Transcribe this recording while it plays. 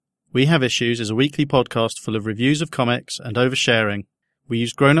We Have Issues is a weekly podcast full of reviews of comics and oversharing. We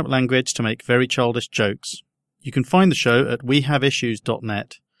use grown-up language to make very childish jokes. You can find the show at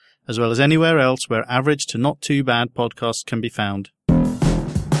wehaveissues.net, as well as anywhere else where average to not too bad podcasts can be found.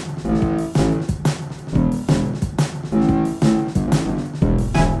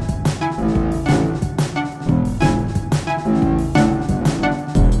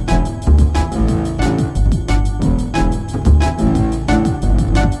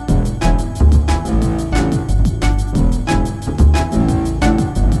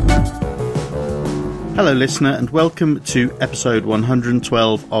 Hello listener, and welcome to episode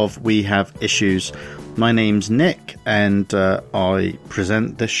 112 of We Have Issues. My name's Nick, and I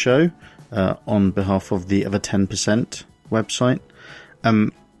present this show on behalf of the Other 10% website.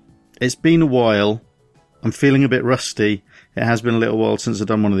 It's been a while. I'm feeling a bit rusty. It has been a little while since I've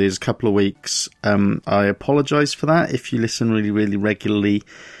done one of these, a couple of weeks. I apologise for that if you listen really regularly.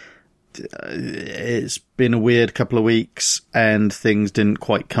 It's been a weird couple of weeks, and things didn't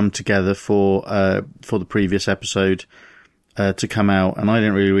quite come together for the previous episode to come out, and I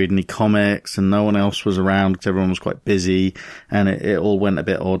didn't really read any comics, and no one else was around because everyone was quite busy, and it all went a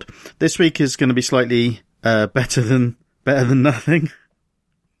bit odd. This week is going to be slightly better than nothing.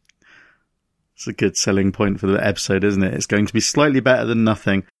 It's a good selling point for the episode, isn't it? It's going to be slightly better than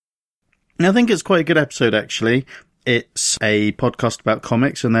nothing. And I think it's quite a good episode, actually. It's a podcast about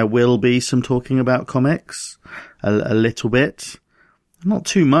comics, and there will be some talking about comics, a little bit. Not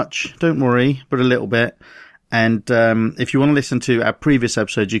too much, don't worry, but a little bit. And if you want to listen to our previous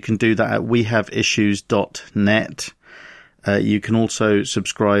episodes, you can do that at wehaveissues.net. You can also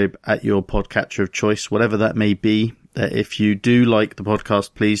subscribe at your podcatcher of choice, whatever that may be. If you do like the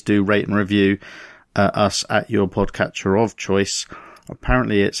podcast, please do rate and review us at your podcatcher of choice.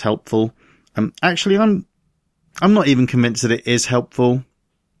 Apparently it's helpful. Actually, I'm not even convinced that it is helpful.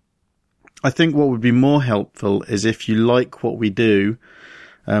 I think what would be more helpful is if you like what we do,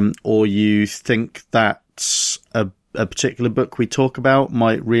 or you think that a particular book we talk about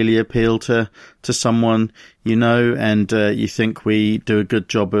might really appeal to someone you know, and you think we do a good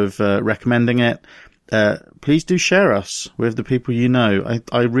job of recommending it, please do share us with the people you know.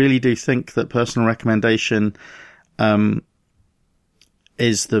 I really do think that personal recommendation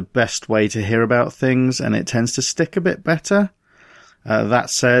is the best way to hear about things, and it tends to stick a bit better.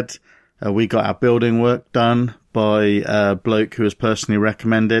 That said, we got our building work done by a bloke who was personally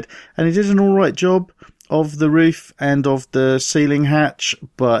recommended, and he did an alright job of the roof and of the ceiling hatch,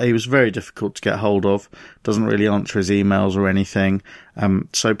 but he was very difficult to get hold of. Doesn't really answer his emails or anything.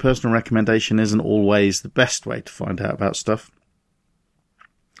 So personal recommendation isn't always the best way to find out about stuff.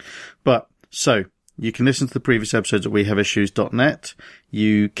 So you can listen to the previous episodes at wehaveissues.net.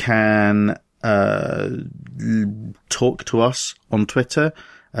 You can talk to us on Twitter.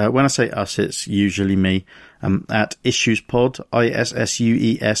 When I say us, it's usually me. At IssuesPod,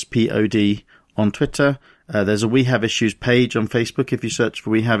 ISSUESPOD on Twitter. There's a We Have Issues page on Facebook if you search for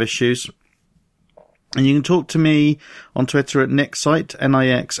We Have Issues. And you can talk to me on Twitter at NixSight,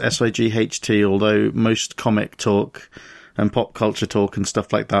 NixSIGHT, although most comic talk and pop culture talk and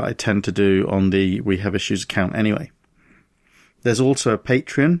stuff like that I tend to do on the We Have Issues account anyway. There's also a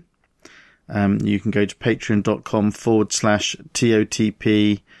Patreon. You can go to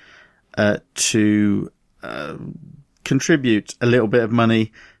patreon.com/TOTP to contribute a little bit of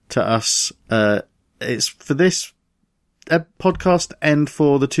money to us. It's for this podcast and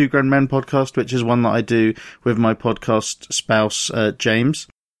for the Two Grown Men podcast, which is one that I do with my podcast spouse, James.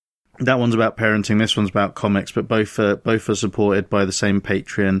 That one's about parenting, this one's about comics, but both are supported by the same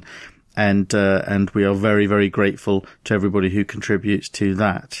Patreon, and we are very grateful to everybody who contributes to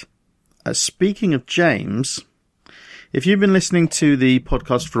that. Speaking of James, if you've been listening to the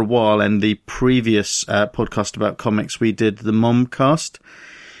podcast for a while, and the previous podcast about comics we did, the Momcast,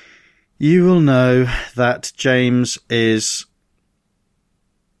 you will know that James is...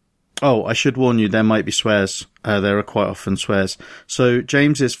 Oh, I should warn you, there might be swears. There are quite often swears. So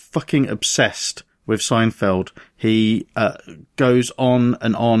James is fucking obsessed with Seinfeld. He goes on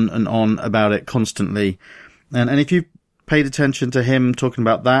and on about it constantly. And if you've paid attention to him talking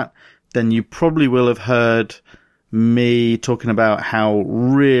about that, then you probably will have heard me talking about how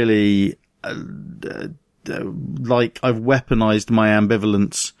really, like, I've weaponized my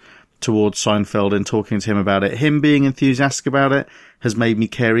ambivalence towards Seinfeld in talking to him about it. Him being enthusiastic about it has made me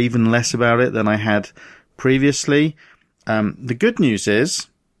care even less about it than I had previously. The good news is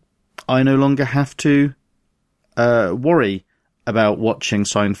I no longer have to worry about watching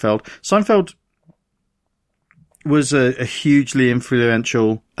Seinfeld. Seinfeld was a hugely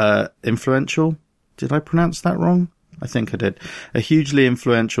influential, did I pronounce that wrong? I think I did. A hugely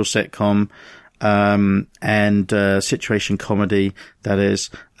influential sitcom, and situation comedy, that is.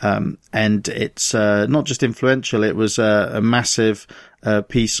 And it's not just influential, it was a massive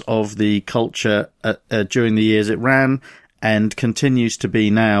piece of the culture during the years it ran, and continues to be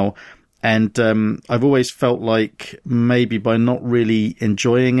now. And I've always felt like maybe by not really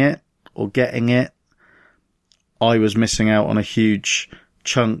enjoying it or getting it, I was missing out on a huge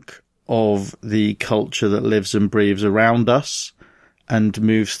chunk of the culture that lives and breathes around us and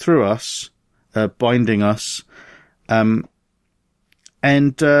moves through us, binding us. And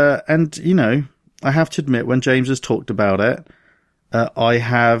you know, I have to admit, when James has talked about it, I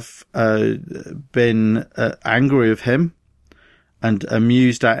have been angry with him and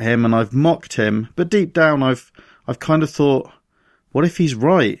amused at him, and I've mocked him. But deep down, I've kind of thought, what if he's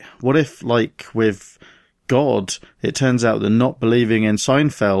right? What if, like with God, it turns out that not believing in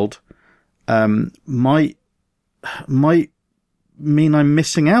Seinfeld might mean I'm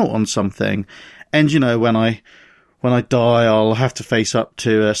missing out on something. And you know, when I die, I'll have to face up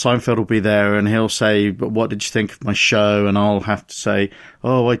to Seinfeld will be there, and he'll say, "But what did you think of my show?" And I'll have to say,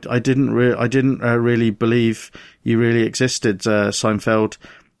 "Oh, I didn't really believe you really existed, Seinfeld."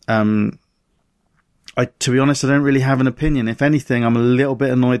 To be honest, I don't really have an opinion. If anything, I'm a little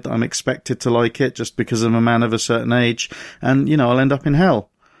bit annoyed that I'm expected to like it just because I'm a man of a certain age, and you know, I'll end up in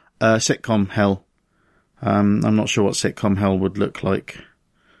hell, sitcom hell. I'm not sure what sitcom hell would look like.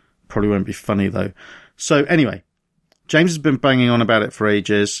 Probably won't be funny though. So anyway. James has been banging on about it for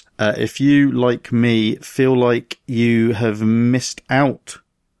ages. If you, like me, feel like you have missed out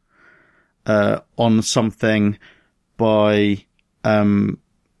on something by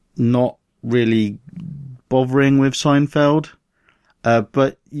not really bothering with Seinfeld,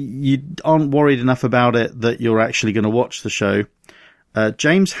 but you aren't worried enough about it that you're actually going to watch the show,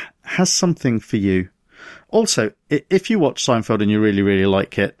 James has something for you. Also, if you watch Seinfeld and you really, really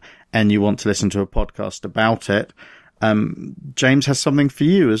like it and you want to listen to a podcast about it, James has something for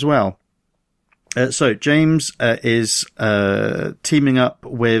you as well. So James is teaming up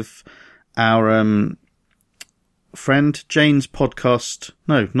with our friend Jane's podcast.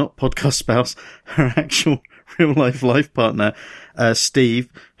 No, not podcast spouse. Her actual real life partner,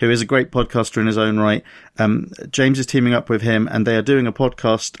 Steve, who is a great podcaster in his own right. James is teaming up with him, and they are doing a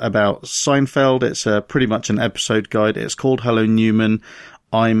podcast about Seinfeld. It's pretty much an episode guide. It's called Hello Newman.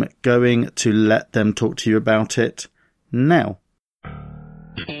 I'm going to let them talk to you about it now.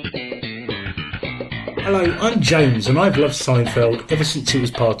 Hello, I'm James, and I've loved Seinfeld ever since it was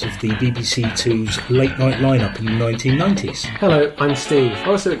part of the BBC Two's late night lineup in the 1990s. Hello, I'm Steve. I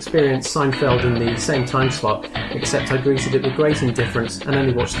also experienced Seinfeld in the same time slot, except I greeted it with great indifference and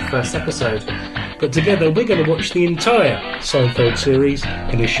only watched the first episode. But together we're going to watch the entire Seinfeld series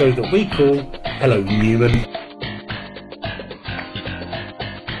in a show that we call Hello Newman.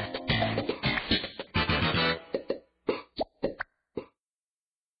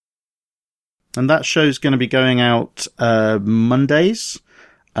 And that show's going to be going out Mondays.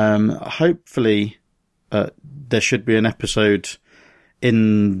 Hopefully, there should be an episode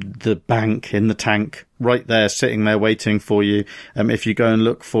in the tank, right there, sitting there waiting for you. If you go and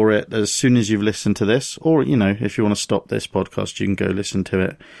look for it as soon as you've listened to this, or, you know, if you want to stop this podcast, you can go listen to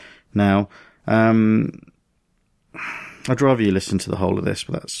it now. I'd rather you listen to the whole of this,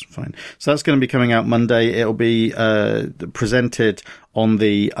 but that's fine. So that's going to be coming out Monday. It'll be presented on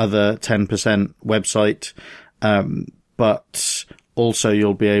the other 10% website, but also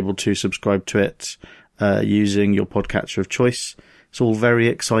you'll be able to subscribe to it using your podcatcher of choice. It's all very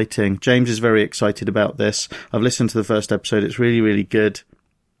exciting. James is very excited about this. I've listened to the first episode. It's really, really good.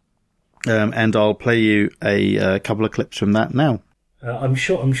 And I'll play you a couple of clips from that now. I'm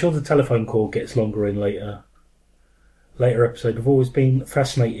sure the telephone call gets longer in later episode. I've always been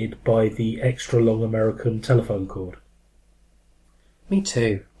fascinated by the extra long American telephone cord. Me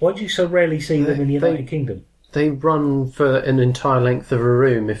too. Why do you so rarely see them in the United Kingdom? They run for an entire length of a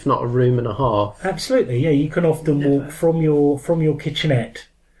room, if not a room and a half. Absolutely, yeah. You can often walk from your kitchenette.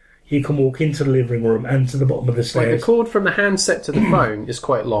 You can walk into the living room and to the bottom of the stairs. Like the cord from the handset to the phone is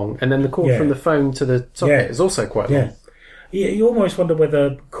quite long, and then the cord from the phone to the socket is also quite long. Yeah, you almost wonder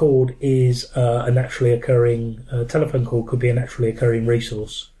whether cord is a naturally occurring telephone cord could be a naturally occurring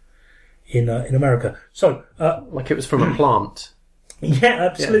resource in America. So, like it was from a plant. Yeah,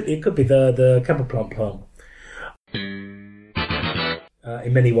 absolutely. Yeah. It could be the Campbell plant. In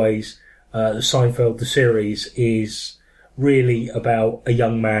many ways, the Seinfeld, the series, is really about a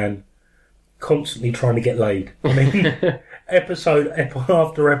young man constantly trying to get laid. I mean, episode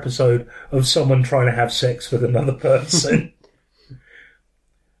after episode of someone trying to have sex with another person.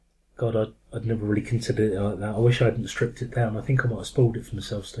 God, I'd never really considered it like that. I wish I hadn't stripped it down. I think I might have spoiled it for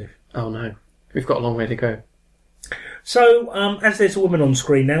myself, Steve. Oh no, we've got a long way to go. So, as there's a woman on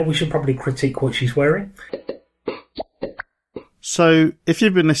screen now, we should probably critique what she's wearing. So, if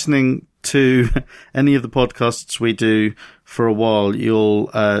you've been listening to any of the podcasts we do for a while, you'll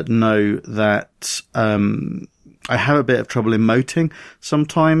know that I have a bit of trouble emoting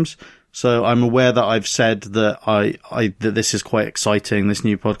sometimes. So I'm aware that I've said that that this is quite exciting. This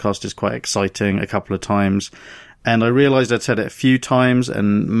new podcast is quite exciting a couple of times. And I realised I'd said it a few times,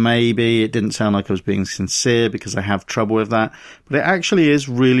 and maybe it didn't sound like I was being sincere because I have trouble with that. But it actually is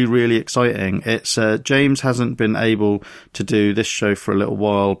really, really exciting. It's James hasn't been able to do this show for a little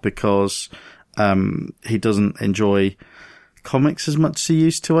while because he doesn't enjoy comics as much as he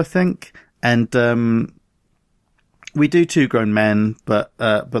used to, I think. And we do Two Grown Men, but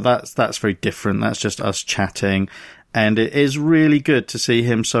that's very different. That's just us chatting. And it is really good to see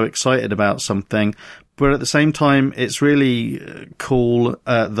him so excited about something. But at the same time, it's really cool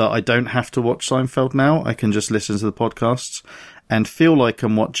that I don't have to watch Seinfeld now. I can just listen to the podcasts and feel like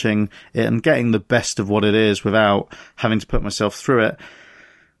I'm watching it and getting the best of what it is without having to put myself through it.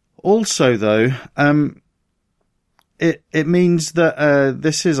 Also, though, it means that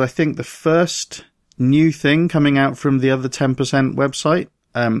this is, I think, the first new thing coming out from the Other 10% website.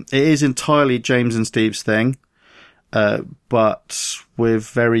 It is entirely James and Steve's thing. But we're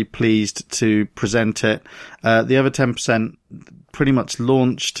very pleased to present it. The Other 10% pretty much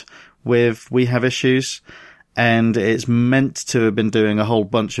launched with We Have Issues, and it's meant to have been doing a whole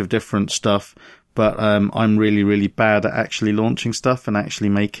bunch of different stuff, but I'm really, really bad at actually launching stuff and actually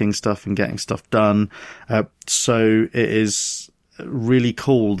making stuff and getting stuff done. So it is really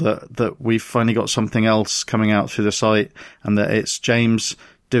cool that we've finally got something else coming out through the site, and that it's James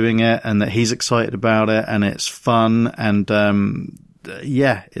doing it, and that he's excited about it, and it's fun, and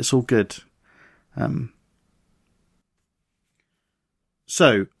yeah, it's all good.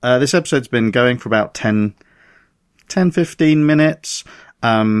 So this episode's been going for about 10-15 minutes,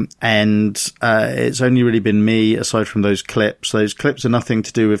 and it's only really been me aside from those clips. Those clips are nothing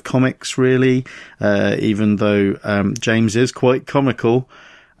to do with comics really, even though James is quite comical,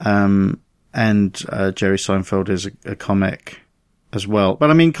 and Jerry Seinfeld is a comic as well. But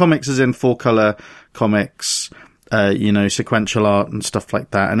I mean comics as in 4-color comics, sequential art and stuff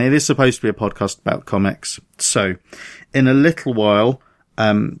like that. And it is supposed to be a podcast about comics. So in a little while,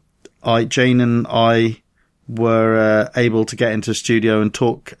 Jane and I were able to get into the studio and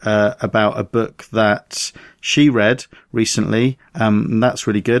talk about a book that she read recently. And that's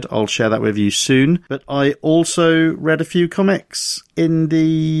really good. I'll share that with you soon. But I also read a few comics in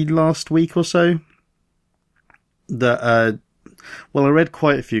the last week or so that I read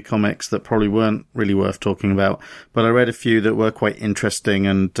quite a few comics that probably weren't really worth talking about, but I read a few that were quite interesting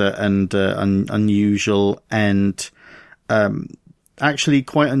and unusual, and actually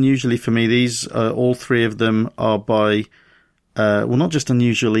quite unusually for me. These all three of them are by not just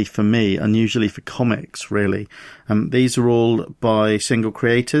unusually for me, unusually for comics really. These are all by single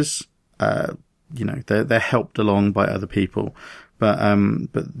creators. They're helped along by other people, but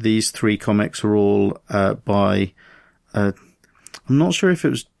these three comics are all by I'm not sure if it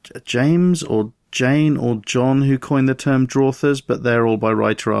was James or Jane or John who coined the term drawthers, but they're all by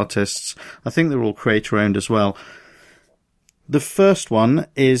writer-artists. I think they're all creator-owned as well. The first one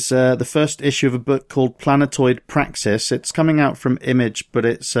is the first issue of a book called Planetoid Praxis. It's coming out from Image, but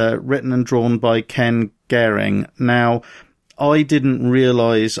it's written and drawn by Ken Gehring. Now, I didn't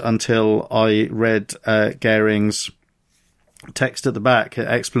realise until I read Gehring's text at the back,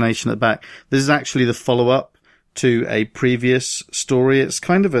 explanation at the back. This is actually the follow-up to a previous story. It's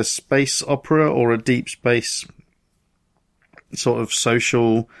kind of a space opera or a deep space sort of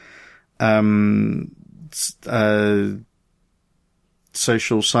social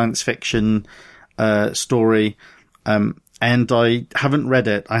social science fiction story, and I haven't read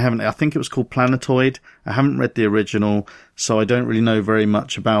it. I think it was called Planetoid. I haven't read the original, so I don't really know very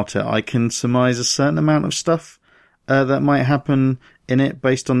much about it. I can surmise a certain amount of stuff that might happen in it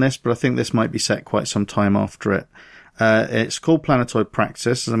based on this, but I think this might be set quite some time after it. It's called Planetoid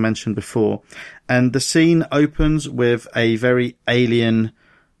Praxis, as I mentioned before, and the scene opens with a very alien,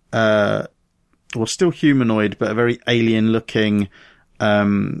 still humanoid, but a very alien-looking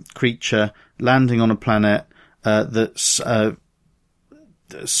creature landing on a planet that's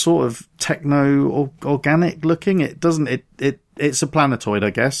sort of techno-organic looking. It's a planetoid,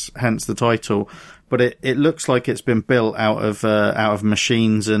 I guess, hence the title. But it looks like it's been built out of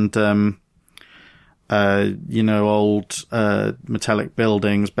machines and old metallic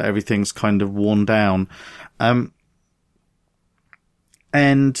buildings, but everything's kind of worn down.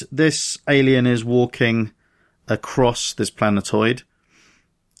 And this alien is walking across this planetoid.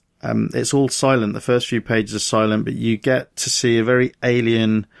 It's all silent. The first few pages are silent, but you get to see a very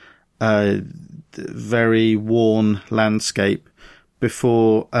alien, very worn landscape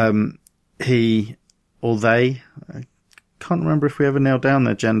before he or they, I can't remember if we ever nailed down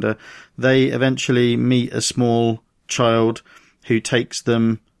their gender, they eventually meet a small child who takes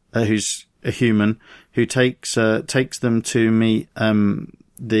them, who's a human, who takes them to meet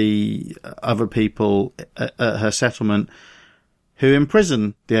the other people at her settlement, who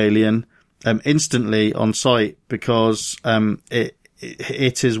imprison the alien instantly on sight because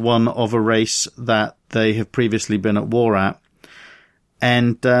it is one of a race that they have previously been at war at.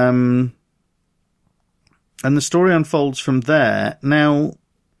 And the story unfolds from there. Now,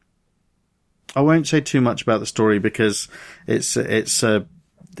 I won't say too much about the story because it's a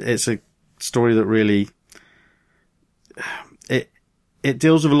story that really it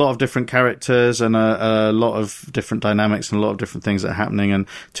deals with a lot of different characters and a lot of different dynamics and a lot of different things that are happening. And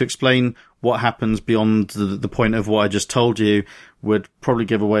to explain what happens beyond the point of what I just told you would probably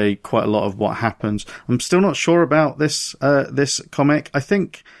give away quite a lot of what happens. I'm still not sure about this comic. I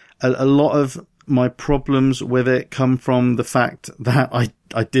think a lot of my problems with it come from the fact that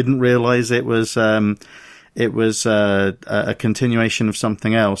I didn't realize it was a continuation of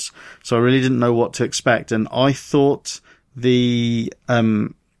something else. So I really didn't know what to expect. And I thought the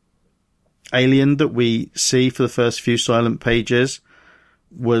alien that we see for the first few silent pages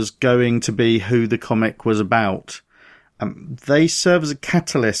was going to be who the comic was about. They serve as a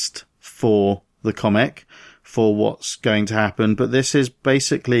catalyst for the comic, for what's going to happen, but this is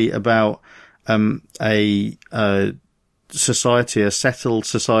basically about a society, a settled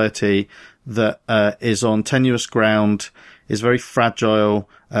society that is on tenuous ground, is very fragile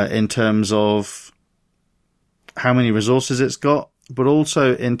in terms of how many resources it's got, but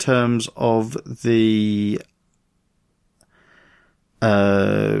also in terms of the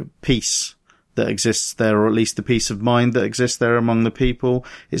peace that exists there, or at least the peace of mind that exists there among the people.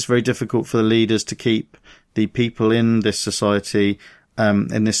 It's very difficult for the leaders to keep the people in this society,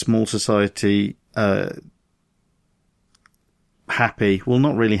 in this small society, happy. Well,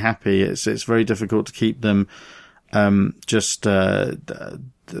 not really happy. It's very difficult to keep them just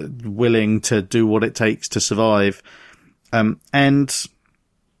willing to do what it takes to survive. And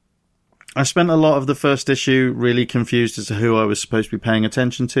I spent a lot of the first issue really confused as to who I was supposed to be paying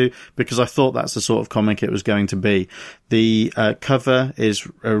attention to, because I thought that's the sort of comic it was going to be. The cover is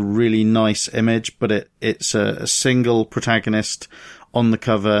a really nice image, but it's a single protagonist on the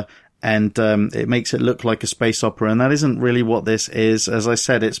cover, and it makes it look like a space opera, and that isn't really what this is. As I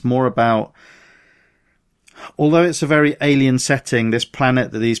said, it's more about, although it's a very alien setting, this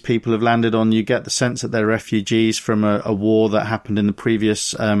planet that these people have landed on, you get the sense that they're refugees from a war that happened in the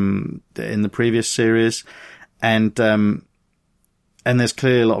previous series, and there's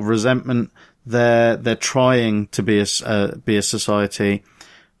clearly a lot of resentment there. They're trying to be a society,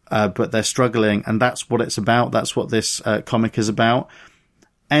 but they're struggling, and that's what it's about. That's what this comic is about,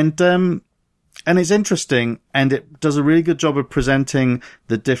 and it's interesting, and it does a really good job of presenting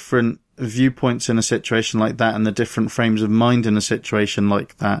the different viewpoints in a situation like that and the different frames of mind in a situation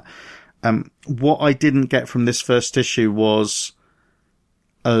like that. What I didn't get from this first issue was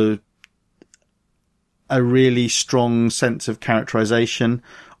a really strong sense of characterization,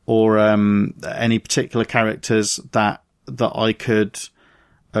 or any particular characters that I could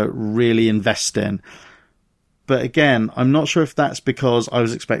really invest in. But again, I'm not sure if that's because I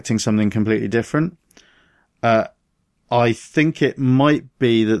was expecting something completely different. I think it might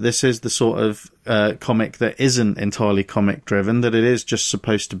be that this is the sort of comic that isn't entirely comic driven, that it is just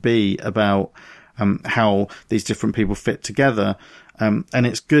supposed to be about how these different people fit together. And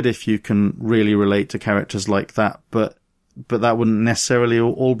it's good if you can really relate to characters like that, but that wouldn't necessarily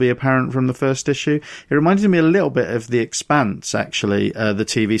all be apparent from the first issue. It reminded me a little bit of The Expanse, actually, the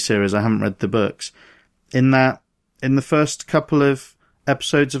TV series. I haven't read the books. In that, in the first couple of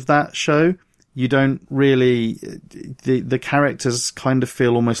episodes of that show, you don't really, the characters kind of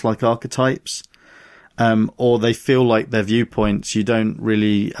feel almost like archetypes, or they feel like their viewpoints. You don't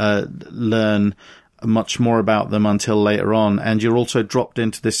really learn much more about them until later on, and you're also dropped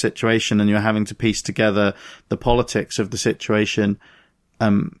into this situation and you're having to piece together the politics of the situation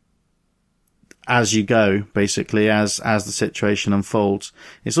as you go, basically, as the situation unfolds.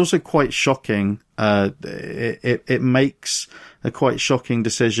 It's also quite shocking. It makes a quite shocking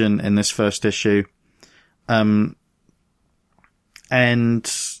decision in this first issue. And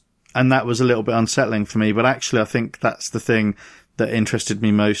that was a little bit unsettling for me, but actually I think that's the thing that interested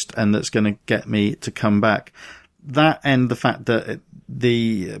me most and that's going to get me to come back. that and the fact that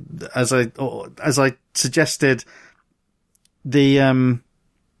as I suggested, the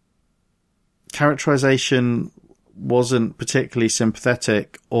characterization wasn't particularly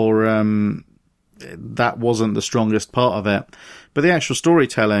sympathetic, or that wasn't the strongest part of it. But the actual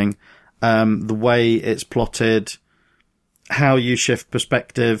storytelling, the way it's plotted, how you shift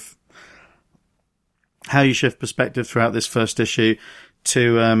perspective throughout this first issue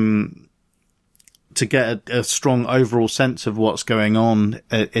to get a strong overall sense of what's going on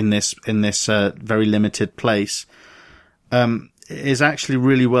in this very limited place, is actually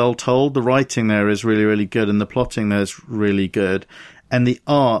really well told. The writing there is really, really good, and the plotting there is really good, and the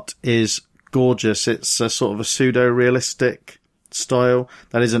art is gorgeous. It's a sort of a pseudo-realistic style.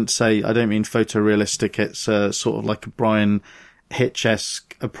 That isn't to say, I don't mean photorealistic. It's sort of like a Brian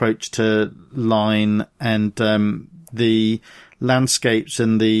Hitch-esque approach to line, and the landscapes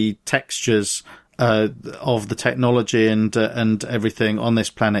and the textures of the technology and everything on this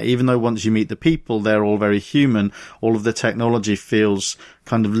planet. Even though once you meet the people, they're all very human, all of the technology feels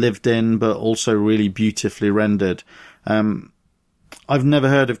kind of lived in, but also really beautifully rendered. I've never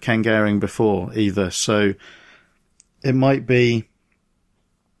heard of Ken Garing before either, so it might be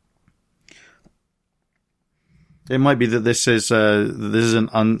that this is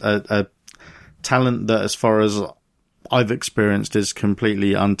a talent that, as far as I've experienced, is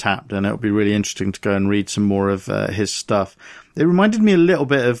completely untapped, and it'll be really interesting to go and read some more of his stuff. It reminded me a little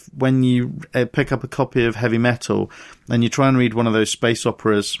bit of when you pick up a copy of Heavy Metal and you try and read one of those space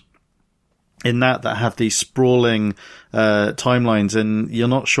operas in that have these sprawling timelines, and you're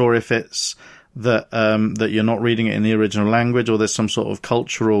not sure if it's that you're not reading it in the original language, or there's some sort of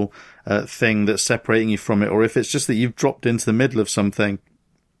cultural thing that's separating you from it, or if it's just that you've dropped into the middle of something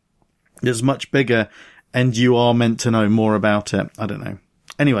that's much bigger and you are meant to know more about it. I don't know.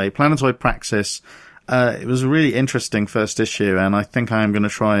 Anyway, Planetoid Praxis. It was a really interesting first issue, and I think I am going to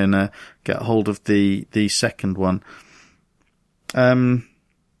try and get hold of the second one. Another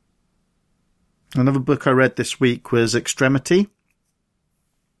book I read this week was Extremity.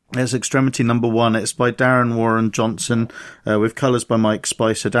 It's Extremity #1. It's by Darren Warren Johnson, with colours by Mike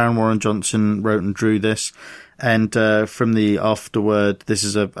Spicer. Darren Warren Johnson wrote and drew this, and from the afterword, this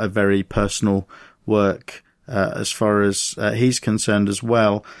is a very personal work as far as he's concerned as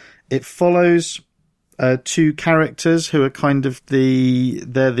well. It follows two characters who are kind of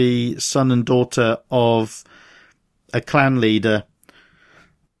they're the son and daughter of a clan leader.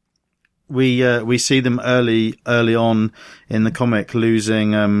 We see them early on in the comic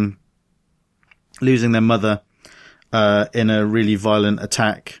losing their mother in a really violent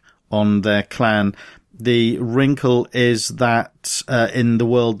attack on their clan. The wrinkle is that in the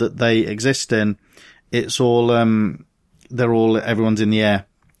world that they exist in, it's all everyone's in the air,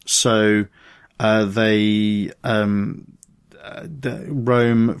 so they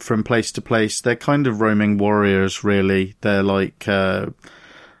roam from place to place. They're kind of roaming warriors, really. They're like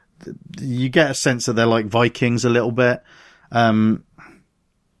you get a sense that they're like Vikings a little bit, but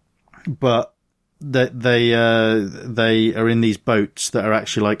they are in these boats that are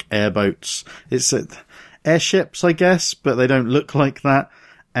actually like airboats. It's airships, I guess, but they don't look like that.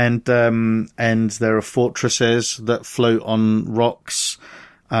 And there are fortresses that float on rocks.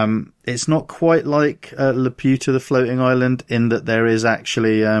 It's not quite like Laputa, the floating island, in that there is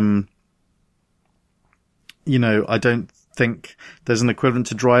actually, I don't think there's an equivalent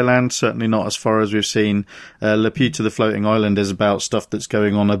to dry land, certainly not as far as we've seen. Laputa, the floating island, is about stuff that's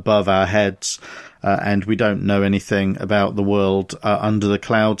going on above our heads, and we don't know anything about the world under the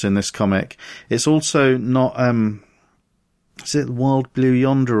clouds in this comic. It's also not, is it Wild Blue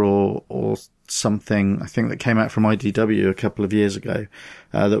Yonder or something, I think, that came out from IDW a couple of years ago,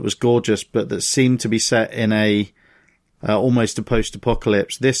 that was gorgeous, but that seemed to be set in a almost a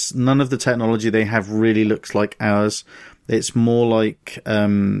post-apocalypse. None of the technology they have really looks like ours. It's more like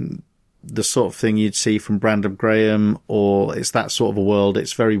the sort of thing you'd see from Brandon Graham, or it's that sort of a world.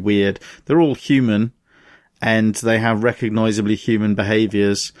 It's very weird. They're all human, and they have recognisably human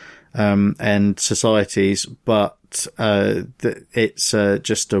behaviours and societies, but it's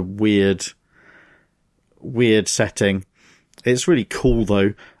just a weird setting. It's really cool,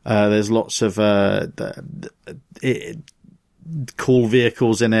 though. There's lots of cool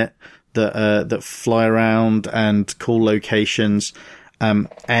vehicles in it that fly around, and cool locations,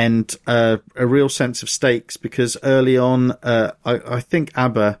 and a real sense of stakes, because early on, I think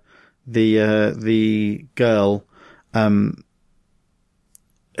Abba, the girl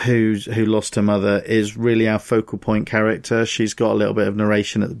who lost her mother, is really our focal point character. She's got a little bit of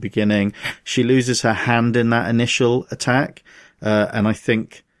narration at the beginning. She loses her hand in that initial attack, and I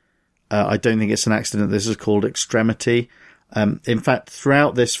think I don't think it's an accident this is called Extremity. In fact,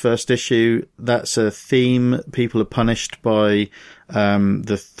 throughout this first issue, that's a theme. People are punished by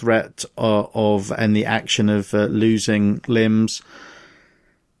the threat of and the action of losing limbs.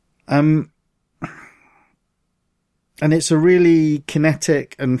 And it's a really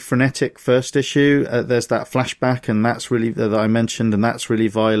kinetic and frenetic first issue. There's that flashback, and that's really that I mentioned, and that's really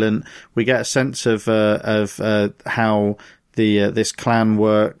violent. We get a sense of how this clan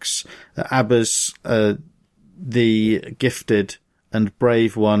works. Abba's the gifted and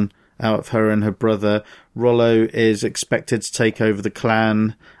brave one out of her and her brother. Rollo is expected to take over the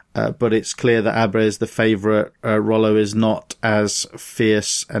clan, but it's clear that Abba is the favourite. Rollo is not as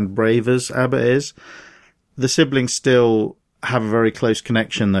fierce and brave as Abba is. The siblings still have a very close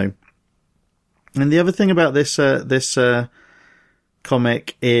connection, though. And the other thing about this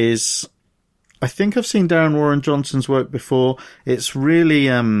comic is, I think I've seen Darren Warren Johnson's work before. It's really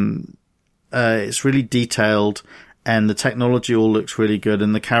detailed, and the technology all looks really good,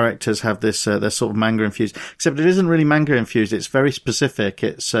 and the characters have this, they're sort of manga infused, except it isn't really manga infused. It's very specific.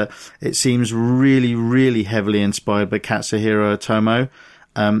 It seems really, really heavily inspired by Katsuhiro Otomo.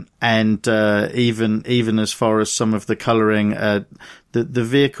 And even as far as some of the coloring, the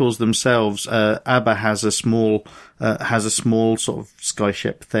vehicles themselves, Abba has a small sort of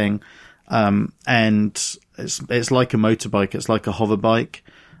skyship thing. And it's like a motorbike. It's like a hover bike.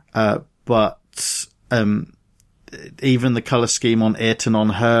 But even the color scheme on it and on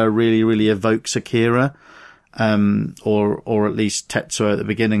her really, really evokes Akira, or at least Tetsuo at the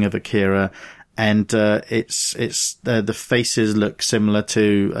beginning of Akira. And, the faces look similar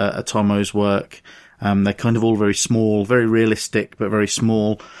to, Otomo's work. They're kind of all very small, very realistic, but very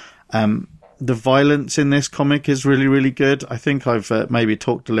small. The violence in this comic is really, really good. I think I've maybe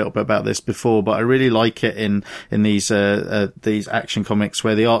talked a little bit about this before, but I really like it in these action comics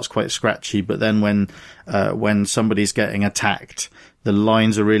where the art's quite scratchy, but then when somebody's getting attacked, the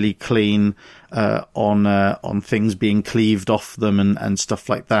lines are really clean, on things being cleaved off them and stuff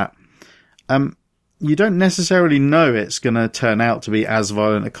like that. You don't necessarily know it's going to turn out to be as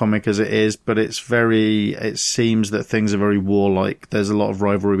violent a comic as it is, but it seems that things are very warlike. There's a lot of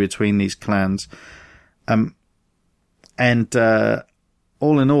rivalry between these clans. All in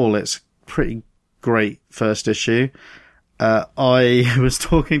all, it's pretty great first issue. I was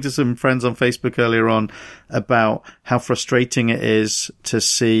talking to some friends on Facebook earlier on about how frustrating it is to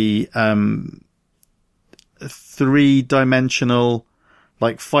see, 3-dimensional,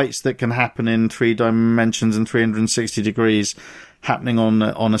 like fights that can happen in 3 dimensions and 360 degrees happening on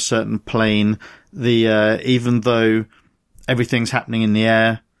a certain plane. Even though everything's happening in the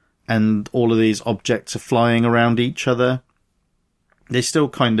air and all of these objects are flying around each other, they still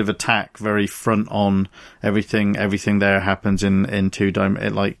kind of attack very front on everything. Everything there happens in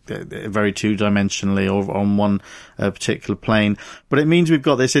very 2-dimensionally or on one particular plane. But it means we've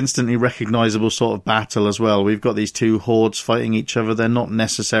got this instantly recognizable sort of battle as well. We've got these two hordes fighting each other. They're not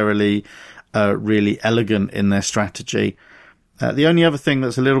necessarily really elegant in their strategy. The only other thing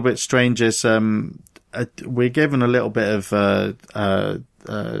that's a little bit strange is we're given a little bit of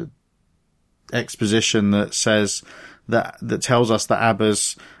exposition that says that tells us that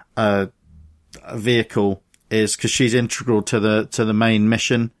Abba's vehicle is, because she's integral to the main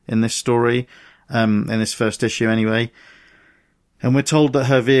mission in this story, in this first issue anyway. And we're told that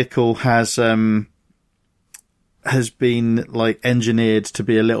her vehicle has been like engineered to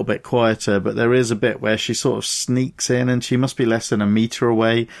be a little bit quieter, but there is a bit where she sort of sneaks in, and she must be less than a meter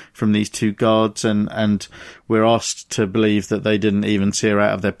away from these two guards, and we're asked to believe that they didn't even see her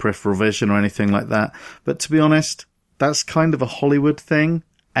out of their peripheral vision or anything like that. But to be honest, that's kind of a Hollywood thing,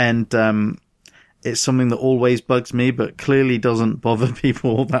 and it's something that always bugs me, but clearly doesn't bother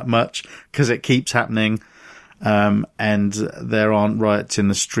people all that much because it keeps happening, and there aren't riots in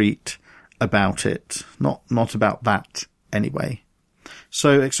the street about it. Not about that, anyway.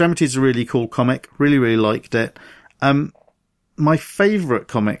 So, Extremity is a really cool comic. Really, really liked it. My favourite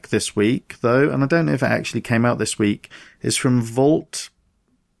comic this week, though, and I don't know if it actually came out this week, is from Vault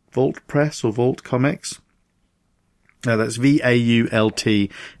Press or Vault Comics. That's Vault,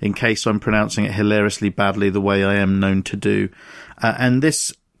 in case I'm pronouncing it hilariously badly the way I am known to do. And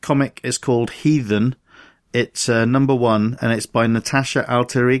this comic is called Heathen. It's number 1, and it's by Natasha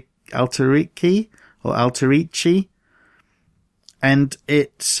Alterici, and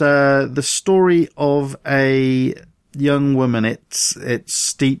it's the story of a young woman. It's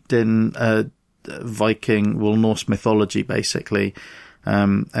steeped in Norse mythology, basically,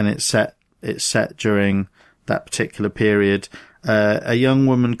 and it's set during that particular period. A young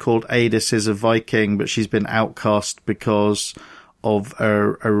woman called Adis is a Viking, but she's been outcast because of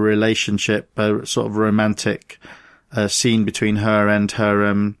a relationship, a sort of romantic scene between her and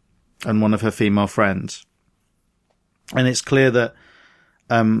and one of her female friends. And it's clear that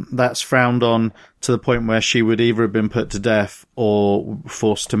that's frowned on to the point where she would either have been put to death or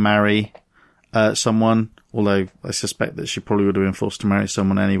forced to marry someone, although I suspect that she probably would have been forced to marry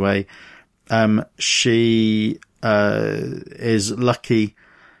someone anyway. She is lucky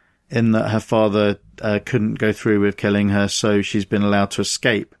in that her father couldn't go through with killing her, so she's been allowed to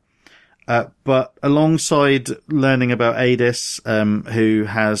escape. But alongside learning about Adis, who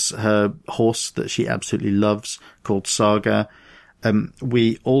has her horse that she absolutely loves called Saga,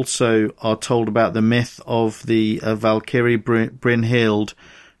 we also are told about the myth of the Valkyrie Brynhild,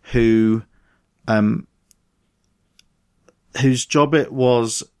 whose job it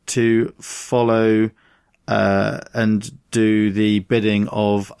was to follow and do the bidding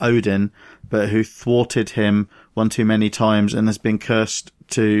of Odin, but who thwarted him one too many times and has been cursed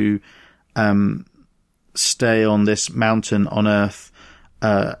to stay on this mountain on Earth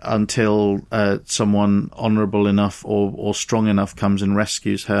until someone honourable enough or strong enough comes and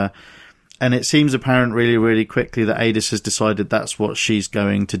rescues her. And it seems apparent really, really quickly that Adis has decided that's what she's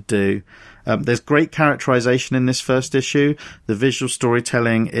going to do. There's great characterization in this first issue. The visual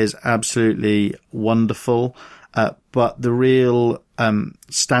storytelling is absolutely wonderful. But the real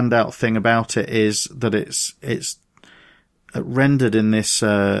standout thing about it is that it's rendered in this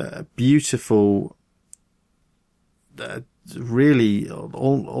beautiful, really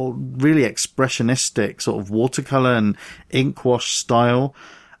expressionistic sort of watercolor and ink wash style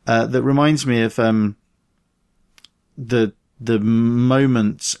that reminds me of the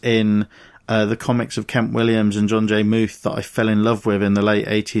moments in the comics of Kent Williams and John J. Muth that I fell in love with in the late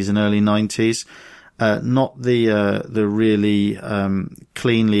 80s and early 90s. Not the really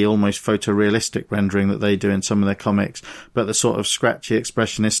cleanly, almost photorealistic rendering that they do in some of their comics, but the sort of scratchy,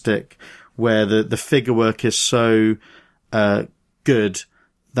 expressionistic, where the figure work is so good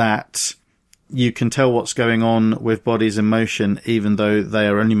that you can tell what's going on with bodies in motion, even though they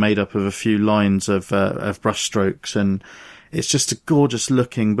are only made up of a few lines of brush strokes. And it's just a gorgeous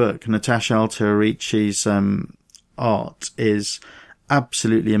looking book. Natasha Alterichi's art is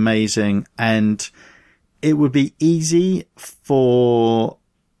absolutely amazing, and it would be easy for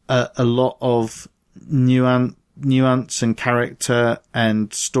a lot of nuance and character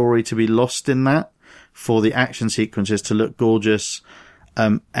and story to be lost in that, for the action sequences to look gorgeous,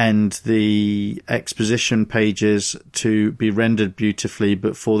 and the exposition pages to be rendered beautifully,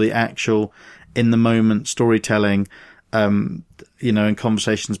 but for the actual in the moment storytelling, and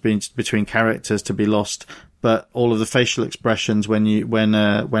conversations between characters to be lost. But all of the facial expressions when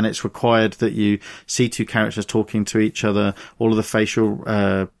it's required that you see two characters talking to each other, all of the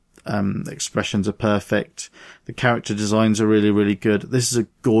facial expressions are perfect. The character designs are really, really good. This is a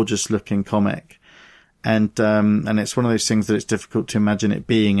gorgeous looking comic. And it's one of those things that it's difficult to imagine it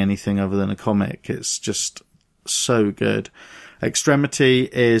being anything other than a comic. It's just so good. Extremity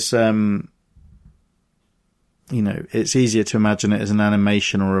is, it's easier to imagine it as an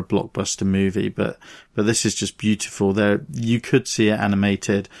animation or a blockbuster movie, but this is just beautiful. You could see it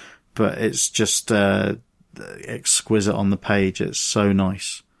animated, but it's just, exquisite on the page. It's so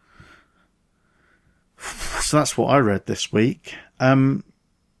nice. So that's what I read this week.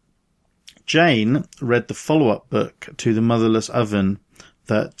 Jane read the follow-up book to The Motherless Oven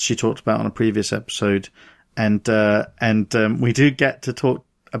that she talked about on a previous episode, and we do get to talk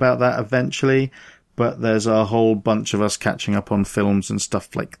about that eventually, but there's a whole bunch of us catching up on films and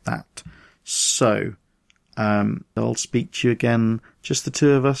stuff like that. So, I'll speak to you again, just the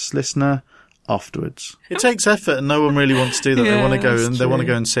two of us, listener, afterwards. It takes effort, and no one really wants to do that. Yeah, they want to go and true. they want to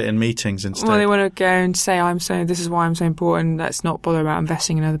go and sit in meetings instead. Well, they want to go and say, this is why I'm so important. Let's not bother about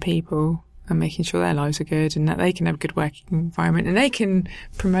investing in other people and making sure their lives are good and that they can have a good working environment and they can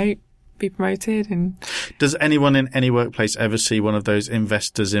be promoted. And does anyone in any workplace ever see one of those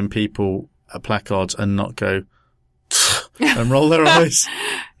investors in people placards and not go and roll their eyes?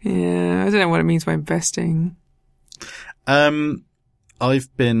 Yeah, I don't know what it means by investing. Amy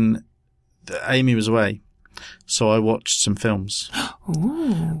was away, so I watched some films.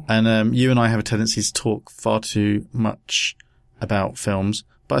 Ooh. And you and I have a tendency to talk far too much about films,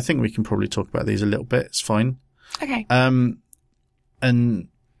 but I think we can probably talk about these a little bit. It's fine. Okay. And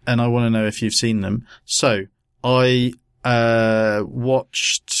I want to know if you've seen them. So I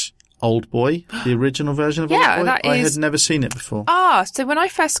watched Old Boy, the original version of Yeah, Old Boy. that I is- had never seen it before. So when I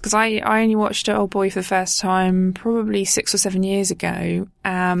first, because I only watched Old Boy for the first time probably 6 or 7 years ago.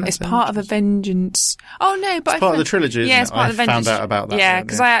 It's part of a Vengeance. Oh no, but It's part of the trilogy, isn't yeah, it? it's part of the I Vengeance. found out about that. Yeah,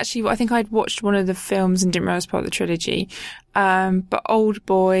 because I think I'd watched one of the films and didn't realise it was part of the trilogy. But Old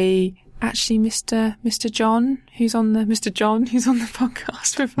Boy. Actually, Mr. John, who's on the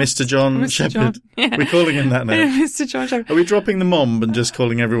podcast with us. Mr. John Mr. Shepherd. John, yeah. We're calling him that now. Mr. John Shepherd. Are we dropping the mom and just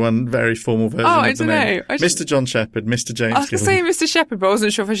calling everyone very formal version I of the don't name? know. Mr. John Shepherd, Mr. James I was going to say Gillen. Mr. Shepherd, but I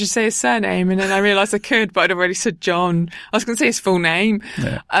wasn't sure if I should say his surname, and then I realised I could, but I'd already said John. I was going to say his full name.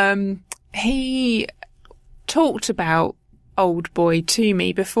 Yeah. He talked about Old Boy to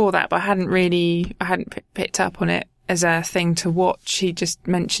me before that, but I hadn't picked up on it as a thing to watch. He just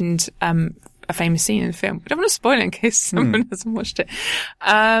mentioned a famous scene in the film. I don't want to spoil it in case someone hasn't watched it.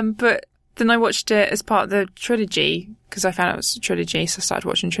 But then I watched it as part of the trilogy because I found out it was a trilogy, so I started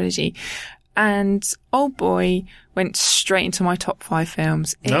watching the trilogy. And Old Boy went straight into my top 5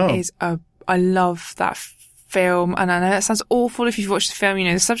 films. I love that film, and I know that sounds awful if you've watched the film,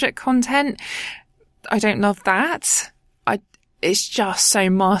 the subject content. I don't love that. It's just so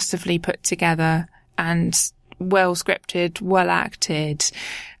masterfully put together and well scripted, well acted.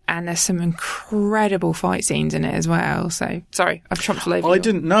 And there's some incredible fight scenes in it as well. So, sorry, I've trumped all over you. I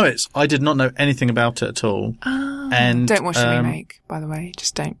didn't know it. I did not know anything about it at all. And don't watch the remake, by the way.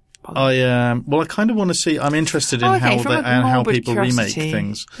 Just don't bother. I kind of want to see. I'm interested in how people remake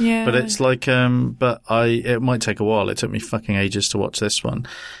things. Yeah. But it's like, it might take a while. It took me fucking ages to watch this one.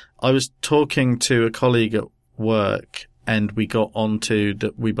 I was talking to a colleague at work, and we got onto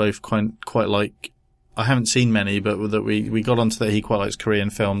that we both quite like. I haven't seen many, but that we got onto that he quite likes Korean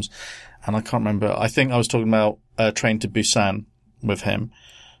films, and I can't remember. I think I was talking about Train to Busan with him,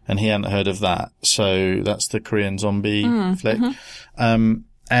 and he hadn't heard of that. So that's the Korean zombie flick.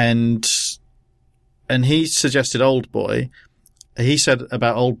 And he suggested Old Boy. He said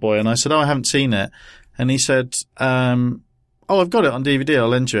about Old Boy, and I said, I haven't seen it. And he said, I've got it on DVD. I'll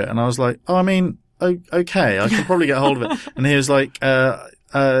lend you it. And I was like, okay, I can probably get hold of it. And he was like,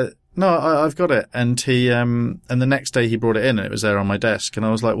 no, I've got it. And and the next day he brought it in and it was there on my desk. And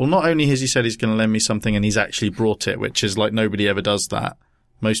I was like, well, not only has he said he's going to lend me something and he's actually brought it, which is like nobody ever does that.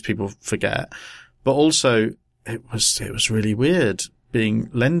 Most people forget. But also it was really weird being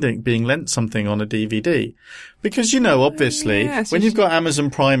lent something on a DVD. Because, obviously, when you've got Amazon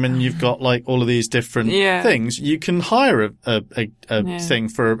Prime and you've got like all of these different things, you can hire a thing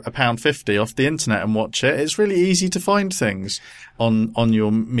for £1.50 off the internet and watch it. It's really easy to find things on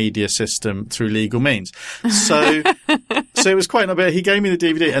your media system through legal means. So it was quite a bit. He gave me the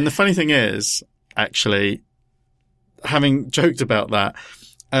DVD. And the funny thing is, actually, having joked about that,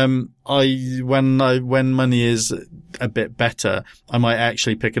 when money is a bit better, I might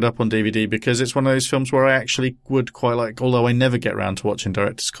actually pick it up on DVD because it's one of those films where I actually would quite like, although I never get around to watching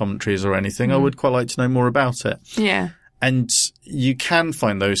director's commentaries or anything, I would quite like to know more about it. Yeah. And you can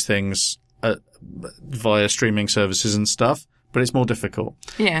find those things via streaming services and stuff, but it's more difficult.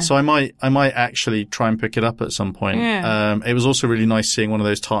 Yeah. So I might actually try and pick it up at some point. Yeah. It was also really nice seeing one of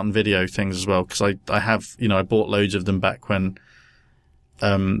those Tartan video things as well, because I have, I bought loads of them back when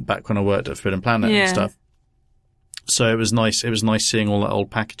I worked at Forbidden Planet and stuff. So it was nice. It was nice seeing all that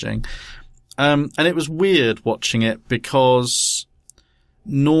old packaging. And it was weird watching it because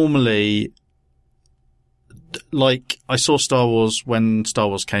normally, like, I saw Star Wars when Star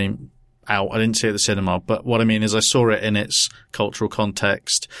Wars came out. I didn't see it at the cinema, but what I mean is I saw it in its cultural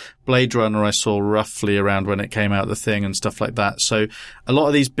context. Blade Runner I saw roughly around when it came out, The Thing and stuff like that. So a lot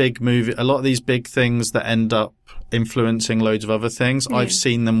of these big things that end up influencing loads of other things, I've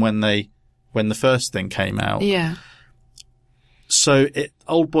seen them when the first thing came out. Yeah. So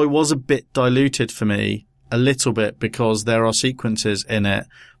Old Boy was a bit diluted for me, a little bit, because there are sequences in it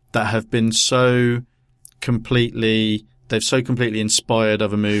that have been so completely inspired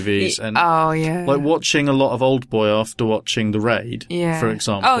other movies. And like watching a lot of Old Boy after watching The Raid, for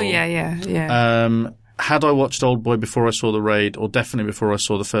example. Oh, yeah. Had I watched Old Boy before I saw The Raid, or definitely before I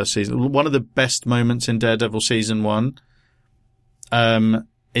saw the first season, one of the best moments in Daredevil season 1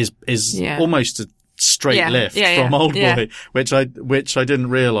 is almost a straight lift from Old Boy, which I didn't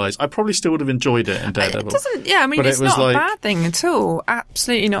realise. I probably still would have enjoyed it in Daredevil. It doesn't. Yeah, I mean, it's not a bad thing at all.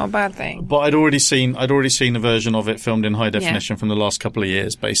 Absolutely not a bad thing. But I'd already seen a version of it filmed in high definition from the last couple of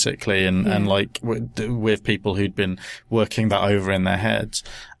years, basically, and like with people who'd been working that over in their heads.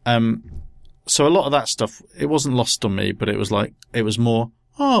 So a lot of that stuff, it wasn't lost on me, but it was more,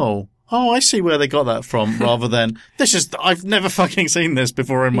 oh, I see where they got that from, rather than I've never fucking seen this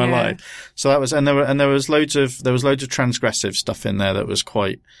before in my life. So that was, and there was loads of transgressive stuff in there that was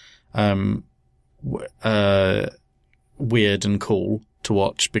quite, weird and cool to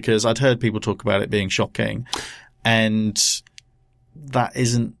watch, because I'd heard people talk about it being shocking, and that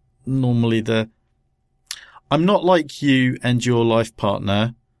isn't normally I'm not like you and your life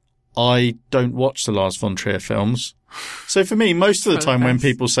partner. I don't watch the Lars von Trier films. So for me, most of the time when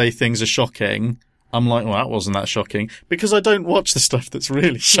people say things are shocking, I'm like, well, that wasn't that shocking, because I don't watch the stuff that's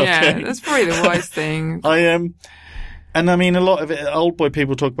really shocking. Yeah, that's probably the wise thing. And I mean, a lot of it, old boy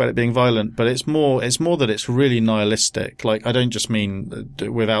people talk about it being violent, but it's more that it's really nihilistic. Like, I don't just mean,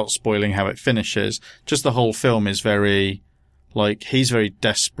 without spoiling how it finishes, just the whole film is very, like, he's very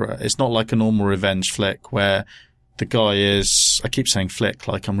desperate. It's not like a normal revenge flick where the guy is, I keep saying flick,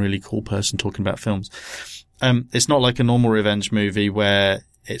 like I'm a really cool person talking about films. It's not like a normal revenge movie where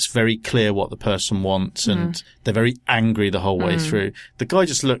it's very clear what the person wants and they're very angry the whole way through. The guy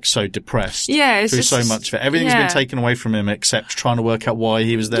just looks so depressed through so much of it. Everything's been taken away from him except trying to work out why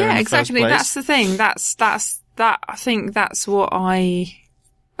he was there in the first place. That's the thing. I think that's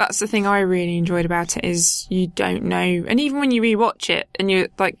the thing I really enjoyed about it, is you don't know. And even when you rewatch it and you're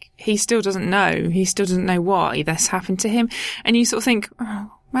like, he still doesn't know. He still doesn't know why this happened to him. And you sort of think,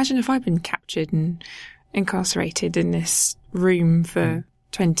 oh, imagine if I'd been captured and incarcerated in this room for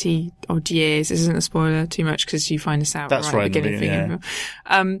 20 odd years. This isn't a spoiler too much because you find this out right at the beginning.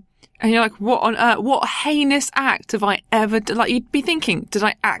 And you're like, what on earth, what heinous act have I ever done? Like, you'd be thinking, did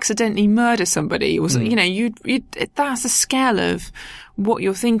I accidentally murder somebody? Or, you know, that's the scale of what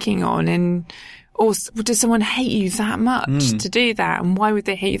you're thinking on. Or does someone hate you that much to do that? And why would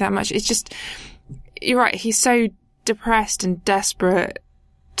they hate you that much? It's just, you're right. He's so depressed and desperate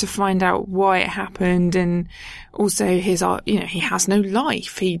to find out why it happened, and also his, you know, he has no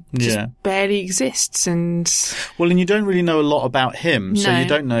life. He just barely exists, and you don't really know a lot about him, so you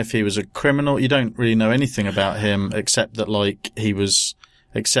don't know if he was a criminal. You don't really know anything about him except that he's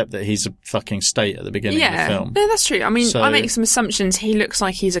a fucking state at the beginning of the film. Yeah, that's true. I mean, I make some assumptions. He looks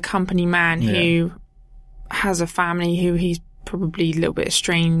like he's a company man who has a family who he's probably a little bit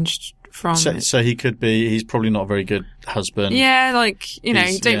estranged from. So he could be, he's probably not a very good husband. Yeah, like, you know,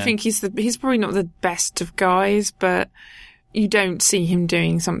 you don't think he's probably not the best of guys, but you don't see him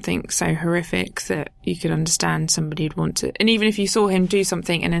doing something so horrific that you could understand somebody would want to. And even if you saw him do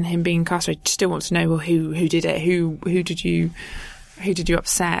something and then him being incarcerated, you still want to know, well, who did it? Who did you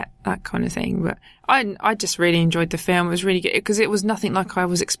upset? That kind of thing. But I just really enjoyed the film. It was really good because it was nothing like I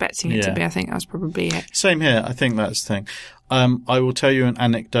was expecting it to be. I think that was probably it. Same here. I think that's the thing. I will tell you an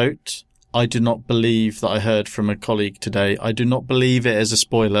anecdote. I do not believe that I heard from a colleague today. I do not believe it is a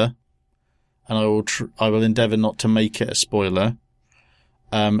spoiler, and I will endeavour not to make it a spoiler.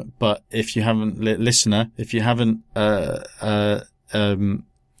 But if you haven't, listener, if you haven't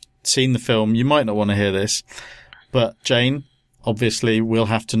seen the film, you might not want to hear this. But Jane, obviously, we'll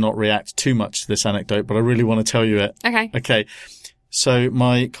have to not react too much to this anecdote, but I really want to tell you it. Okay. So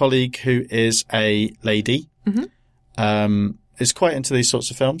my colleague, who is a lady, is quite into these sorts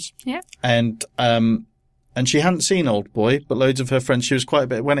of films. Yeah. And she hadn't seen Old Boy, but loads of her friends, she was quite a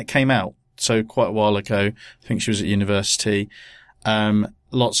bit, when it came out, so quite a while ago, I think she was at university,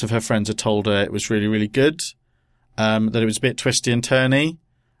 lots of her friends had told her it was really, really good, that it was a bit twisty and turny,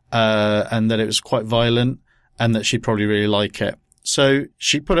 and that it was quite violent, and that she'd probably really like it. So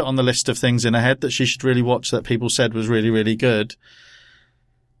she put it on the list of things in her head that she should really watch that people said was really, really good.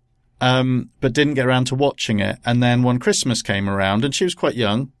 But didn't get around to watching it. And then when Christmas came around, and she was quite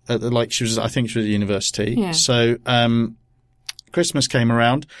young, I think she was at university. Yeah. So, Christmas came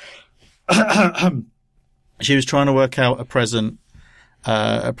around. She was trying to work out a present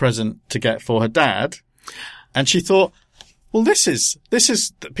to get for her dad. And she thought, well, this is,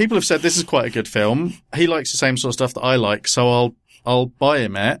 people have said this is quite a good film. He likes the same sort of stuff that I like, so I'll buy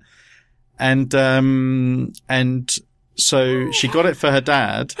him it. And so she got it for her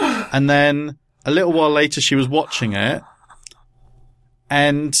dad, and then a little while later she was watching it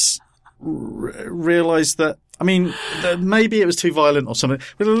and realised that, I mean, that maybe it was too violent or something.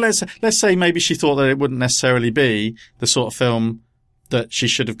 But let's say maybe she thought that it wouldn't necessarily be the sort of film that she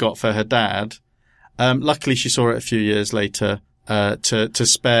should have got for her dad. Luckily she saw it a few years later, to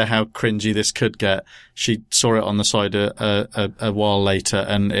spare how cringy this could get. She saw it on the side a while later,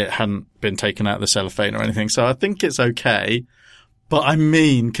 and it hadn't been taken out of the cellophane or anything. So I think it's okay. But I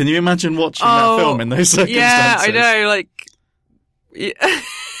mean, can you imagine watching that film in those circumstances? Yeah, I know, like,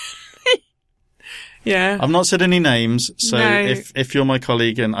 yeah. I've not said any names, so if you're my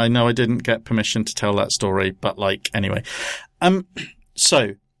colleague, and I know I didn't get permission to tell that story, but like, anyway.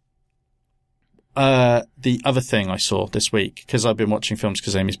 So, the other thing I saw this week, because I've been watching films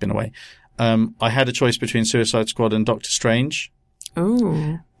because Amy's been away, I had a choice between Suicide Squad and Doctor Strange.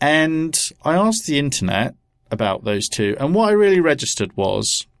 Ooh. And I asked the internet about those two, and what I really registered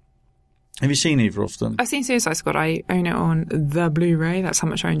was, have you seen either of them? I've seen Suicide Squad. I own it on the Blu-ray. That's how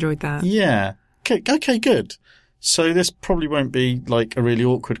much I enjoyed that. Yeah. Okay, good. So this probably won't be like a really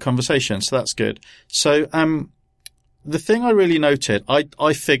awkward conversation, so that's good. So, the thing I really noted,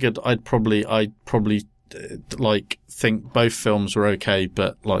 I figured I'd probably like think both films were okay,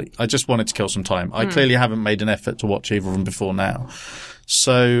 but like I just wanted to kill some time. I clearly haven't made an effort to watch either of them before now.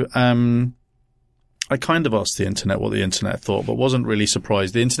 So, I kind of asked the internet what the internet thought, but wasn't really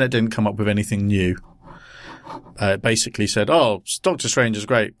surprised. The internet didn't come up with anything new. It basically said, "Oh, Doctor Strange is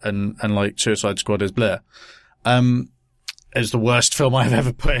great," and like Suicide Squad is bleh. It's the worst film I've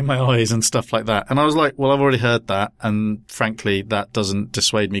ever put in my eyes and stuff like that. And I was like, well, I've already heard that. And frankly, that doesn't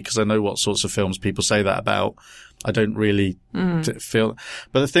dissuade me because I know what sorts of films people say that about. I don't really feel.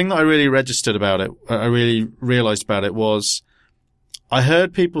 But the thing that I really registered about it, I really realized about it was I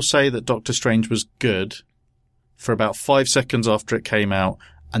heard people say that Doctor Strange was good for about 5 seconds after it came out.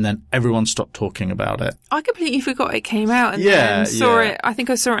 And then everyone stopped talking about it. I completely forgot it came out and then saw it. I think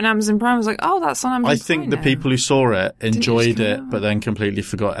I saw it on Amazon Prime. I was like, oh, that's on Amazon Prime. I think the people who saw it enjoyed it, but then completely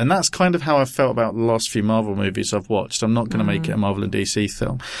forgot. And that's kind of how I felt about the last few Marvel movies I've watched. I'm not going to make it a Marvel and DC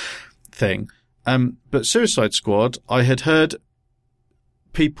thing. But Suicide Squad, I had heard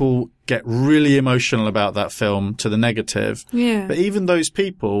people get really emotional about that film to the negative. Yeah. But even those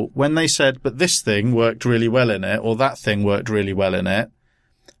people, when they said, but this thing worked really well in it, or that thing worked really well in it,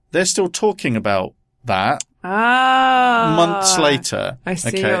 they're still talking about that months later. I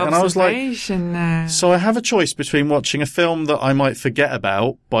see your and I was like, now. so I have a choice between watching a film that I might forget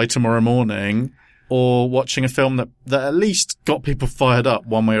about by tomorrow morning or watching a film that at least got people fired up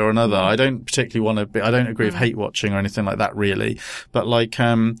one way or another. I don't particularly want to be, I don't agree with hate watching or anything like that really. But like,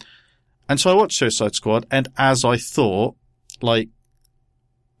 and so I watched Suicide Squad, and as I thought, like,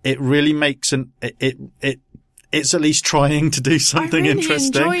 it really makes it's at least trying to do something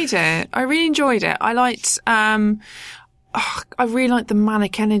interesting. I really enjoyed it. I liked, I really liked the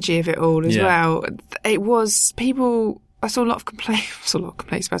manic energy of it all as well. It was I saw a lot of complaints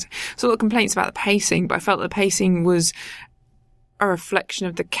about it. I saw a lot of complaints about the pacing, but I felt the pacing was a reflection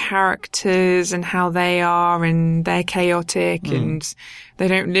of the characters and how they are, and they're chaotic and they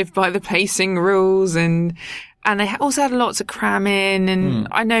don't live by the pacing rules, and they also had a lot to cram in, and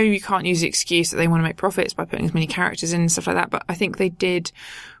I know you can't use the excuse that they want to make profits by putting as many characters in and stuff like that, but I think they did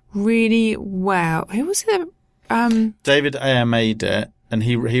really well. Who was it? David Ayer made it, and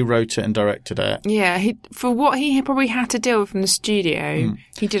he wrote it and directed it. Yeah, for what he probably had to deal with from the studio,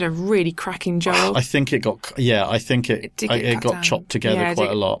 he did a really cracking job. I think it got got chopped together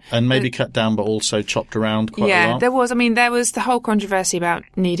quite a lot, and maybe cut down, but also chopped around quite a lot. Yeah, there was the whole controversy about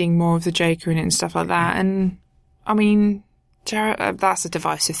needing more of the Joker in it and stuff like that, and I mean, that's a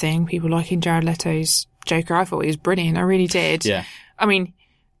divisive thing. People liking Jared Leto's Joker. I thought he was brilliant. I really did. Yeah. I mean,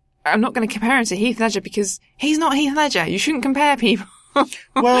 I'm not going to compare him to Heath Ledger because he's not Heath Ledger. You shouldn't compare people.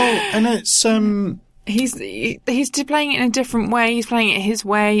 Well, and it's he's playing it in a different way. He's playing it his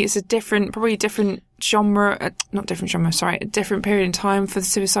way. It's a different genre. Not different genre. Sorry, a different period in time for the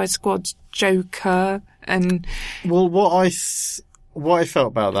Suicide Squad's Joker. And well, what I felt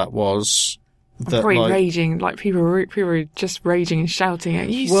about that was. Probably raging, like people were just raging and shouting at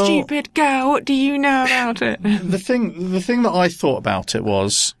you, stupid girl. What do you know about it? The thing that I thought about it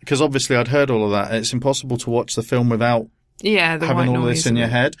was, because obviously I'd heard all of that. It's impossible to watch the film without having all this in your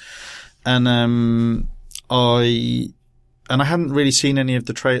head, and I hadn't really seen any of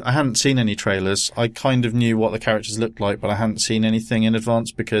I hadn't seen any trailers. I kind of knew what the characters looked like, but I hadn't seen anything in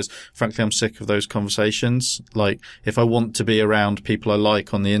advance because, frankly, I'm sick of those conversations. Like, if I want to be around people I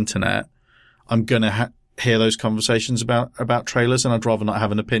like on the internet, I'm going to hear those conversations about trailers, and I'd rather not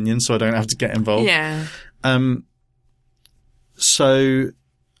have an opinion so I don't have to get involved. Yeah. So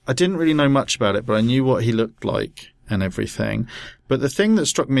I didn't really know much about it, but I knew what he looked like and everything. But the thing that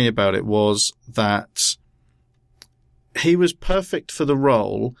struck me about it was that he was perfect for the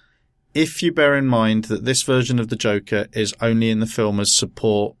role if you bear in mind that this version of the Joker is only in the film as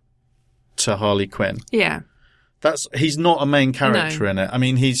support to Harley Quinn. Yeah. He's not a main character in it. I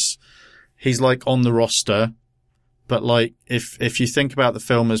mean, he's like on the roster, but like if you think about the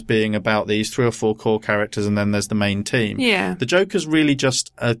film as being about these 3 or 4 core characters and then there's the main team. Yeah. The Joker's really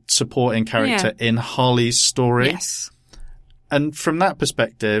just a supporting character in Harley's story. Yes. And from that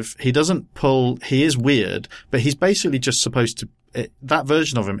perspective, he is weird, but he's basically just supposed to, that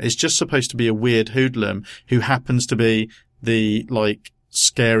version of him is just supposed to be a weird hoodlum who happens to be the like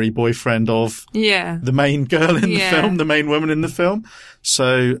scary boyfriend of the main girl in the film, the main woman in the film.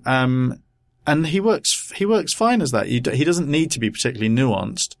 So, and and he works fine as that. He doesn't need to be particularly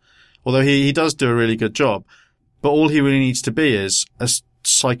nuanced, although he does do a really good job. But all he really needs to be is a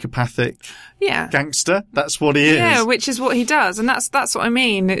psychopathic gangster. That's what he is. Yeah, which is what he does, and that's what I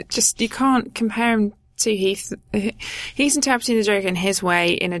mean. It just, you can't compare him to Heath. He's interpreting the Joker in his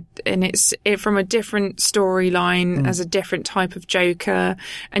way, it's from a different storyline, as a different type of Joker.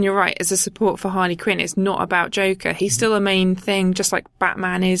 And you're right, as a support for Harley Quinn, it's not about Joker. He's still a main thing, just like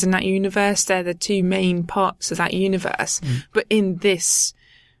Batman is in that universe. They're the two main parts of that universe. But in this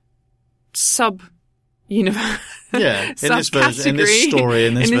universe. Yeah, in this version, in this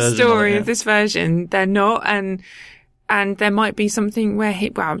story, of this version, they're not, and there might be something where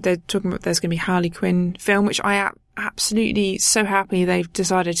they're talking about there's going to be Harley Quinn film, which I am absolutely so happy they've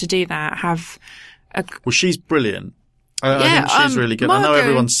decided to do that. Well, she's brilliant. I think she's really good. I know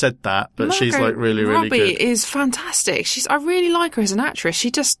everyone said that, but she's like really, really good. Robbie is fantastic. I really like her as an actress.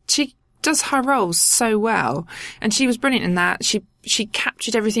 She does her roles so well, and she was brilliant in that. She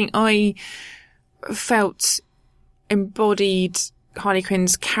captured everything I felt embodied Harley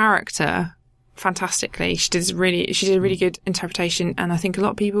Quinn's character fantastically. She did a really good interpretation, and I think a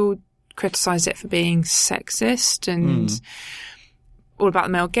lot of people criticised it for being sexist and all about the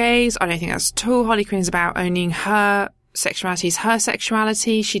male gaze. I don't think that's at all. Harley Quinn is about owning her sexuality. Is her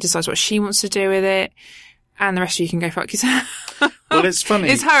sexuality. She decides what she wants to do with it, and the rest of you can go fuck yourself. Well, it's funny.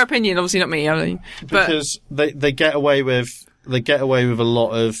 It's her opinion, obviously not me. I mean, because they get away with a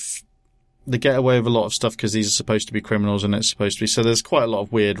lot of stuff because these are supposed to be criminals and it's supposed to be. So there's quite a lot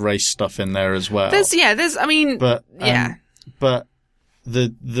of weird race stuff in there as well. But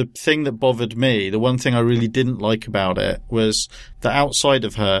the thing that bothered me, the one thing I really didn't like about it was that outside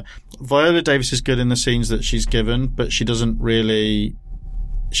of her, Viola Davis is good in the scenes that she's given, but she's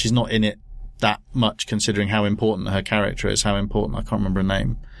not in it that much considering how important her character is, I can't remember her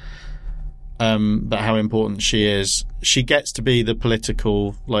name. But how important she is. She gets to be the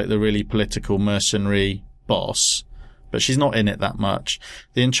really political mercenary boss, but she's not in it that much.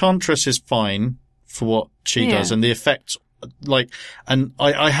 The Enchantress is fine for what she does, and the effects, and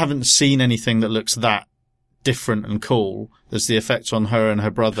I haven't seen anything that looks that different and cool as the effects on her and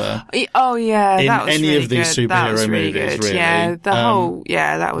her brother. Oh yeah, in that was any really of these good. superhero movies, good. really. Yeah,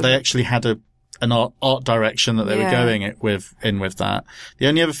 that was. They actually had an art direction that they were going with that. The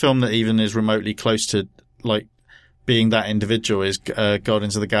only other film that even is remotely close to being that individual is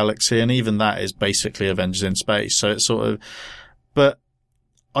Guardians of the Galaxy, and even that is basically Avengers in Space. So it's sort of, but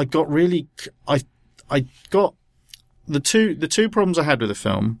I got the two problems I had with the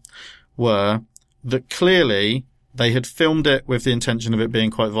film were that clearly they had filmed it with the intention of it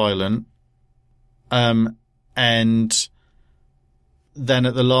being quite violent, and then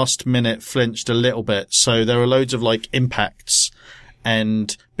at the last minute flinched a little bit. So there are loads of impacts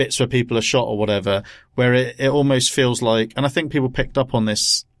and bits where people are shot or whatever, where it almost feels like, and I think people picked up on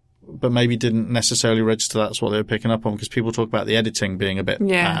this, but maybe didn't necessarily register that's what they were picking up on, because people talk about the editing being a bit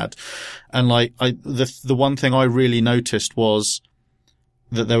bad. And the one thing I really noticed was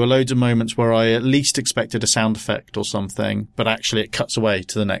that there were loads of moments where I at least expected a sound effect or something, but actually it cuts away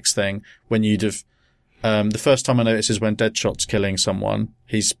to the next thing when you'd have, the first time I noticed is when Deadshot's killing someone.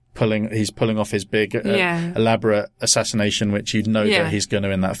 He's pulling off his big, elaborate assassination, which you'd know that he's going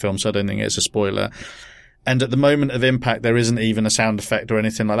to in that film. So I don't think it's a spoiler. And at the moment of impact, there isn't even a sound effect or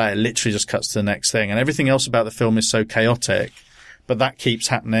anything like that. It literally just cuts to the next thing. And everything else about the film is so chaotic, but that keeps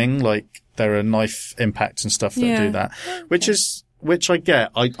happening. There are knife impacts and stuff that do that, which I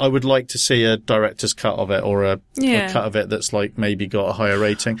get. I would like to see a director's cut of it, or a cut of it that's maybe got a higher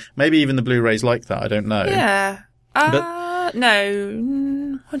rating. Maybe even the Blu-ray's like that. I don't know. Yeah.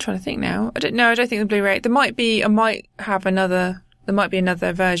 No. I'm trying to think now. I don't think the Blu-ray. There might be another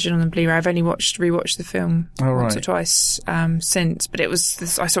version on the Blu-ray. I've only rewatched the film once or twice since, but I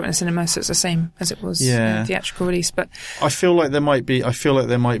saw it in the cinema, so it's the same as it was in the theatrical release. But I feel like there might be a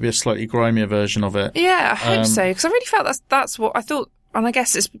slightly grimier version of it. Yeah, I hope so, because I really felt that's what I thought. And I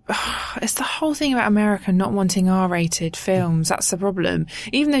guess it's the whole thing about America not wanting R-rated films. That's the problem.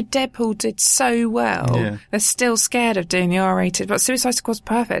 Even though Deadpool did so well, they're still scared of doing the R-rated. But Suicide Squad's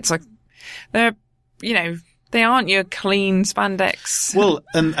perfect. It's they aren't your clean spandex. Well,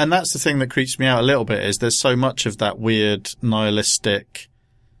 and that's the thing that creeps me out a little bit, is there's so much of that weird nihilistic,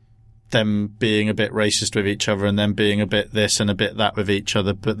 them being a bit racist with each other and then being a bit this and a bit that with each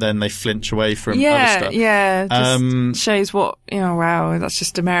other, but then they flinch away from other stuff. Yeah, just shows what, wow, that's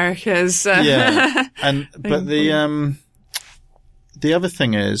just America's. But the other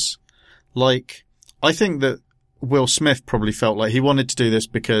thing is, I think that Will Smith probably felt like he wanted to do this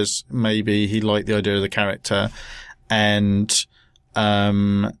because maybe he liked the idea of the character, and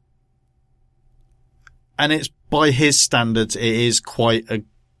it's by his standards, it is quite a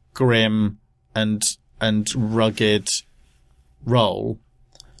grim and rugged role,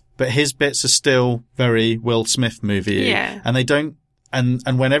 but his bits are still very Will Smith movie. Yeah. And they don't,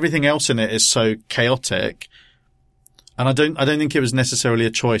 and when everything else in it is so chaotic, and I don't think it was necessarily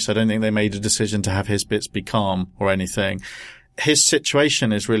a choice. I don't think they made a decision to have his bits be calm or anything. His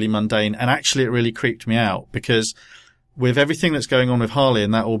situation is really mundane, and actually it really creeped me out because with everything that's going on with Harley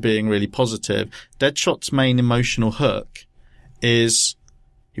and that all being really positive, Deadshot's main emotional hook is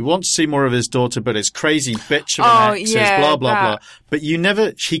he wants to see more of his daughter, but it's crazy bitch of an ex, blah, blah, blah. But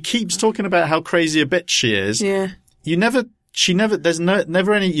he keeps talking about how crazy a bitch she is. Yeah. You never see her doing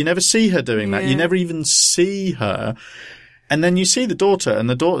that. Yeah. You never even see her. And then you see the daughter, and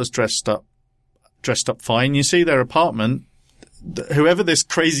the daughter's dressed up fine. You see their apartment. Whoever this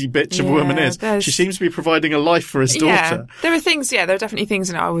crazy bitch of a woman is, she seems to be providing a life for his daughter. There are definitely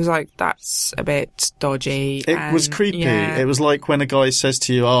things in it. I was like, that's a bit dodgy. It was creepy. Yeah. It was like when a guy says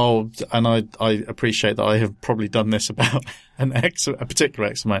to you, "Oh," and I appreciate that I have probably done this about a particular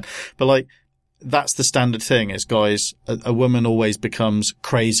ex of mine, but like that's the standard thing is guys, a woman always becomes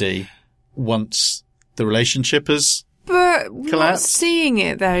crazy once the relationship has But we're not collapsed. seeing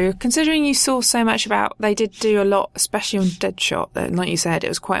it though, considering you saw so much about, they did do a lot, especially on Deadshot, that, like you said, it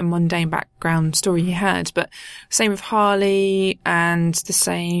was quite a mundane background story he had, but same with Harley and the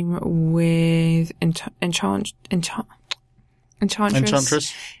same with Enchantress.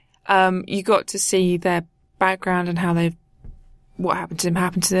 Enchantress. You got to see their background and how what happened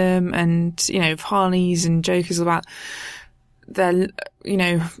to them, and, you know, Harley's and Joker's about their, you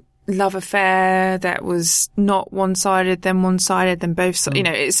know, love affair that was not one-sided, then one-sided, then both. You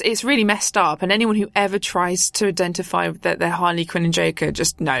know, it's really messed up. And anyone who ever tries to identify that they're Harley Quinn and Joker,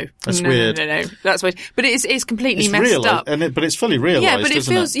 just no. That's weird. No, that's weird. But it's completely It's messed up. but it's fully realised. Yeah, but it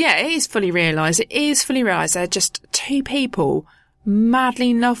isn't feels. Yeah, it is fully realised. It is fully realised. They're just two people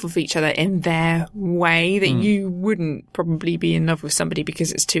madly in love with each other in their way that you wouldn't probably be in love with somebody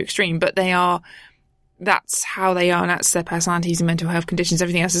because it's too extreme. But they are. That's how they are, and that's their personalities and mental health conditions.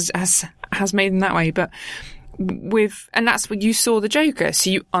 Everything else has made them that way. But and that's what you saw the Joker.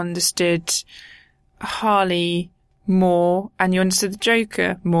 So you understood Harley more, and you understood the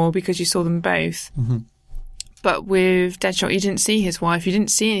Joker more because you saw them both. Mm-hmm. But with Deadshot, you didn't see his wife. You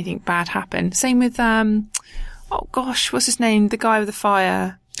didn't see anything bad happen. Same with oh gosh, what's his name? The guy with the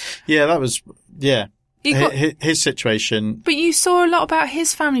fire. Yeah, that was his situation. But you saw a lot about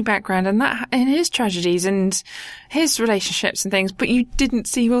his family background and his tragedies and his relationships and things, but you didn't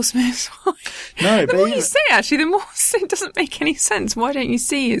see Will Smith's wife. No, the more you say, actually, the more it doesn't make any sense. Why don't you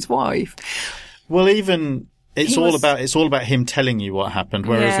see his wife? Well, even it's all about him telling you what happened.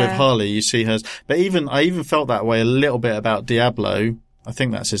 Whereas with Harley, you see hers. But I even felt that way a little bit about Diablo. I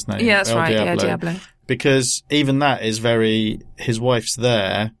think that's his name. Yeah, that's right. Diablo. Yeah, Diablo. Because even that is his wife's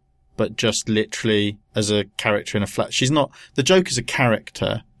there, but just literally as a character in a flat. She's not, the Joker's a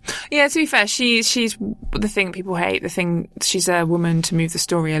character. Yeah, to be fair, she's the thing people hate, she's a woman to move the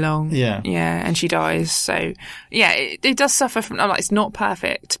story along. Yeah. Yeah, and she dies. So, yeah, it does suffer from, like, it's not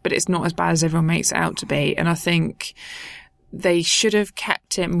perfect, but it's not as bad as everyone makes it out to be. And I think they should have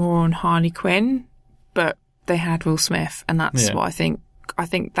kept it more on Harley Quinn, but they had Will Smith, and that's what I think. I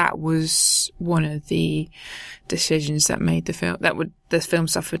think that was one of the decisions that made the film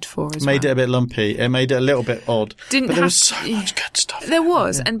suffered for as well. Made it a bit lumpy. It made it a little bit odd. But there was so much good stuff. There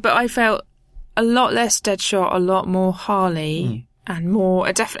was, but I felt a lot less Deadshot, a lot more Harley, and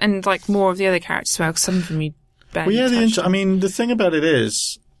more and like more of the other characters as well. Because some of them you barely touched on. I mean, the thing about it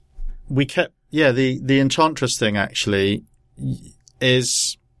is, we kept the Enchantress thing actually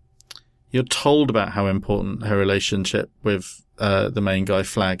is. You're told about how important her relationship with the main guy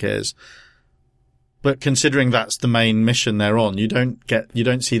Flag is, but considering that's the main mission they're on, you don't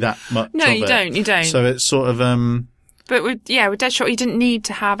see that much. No, of you it. You don't. So it's sort of But with Deadshot, he didn't need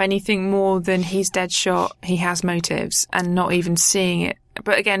to have anything more than he's Deadshot. He has motives, and not even seeing it.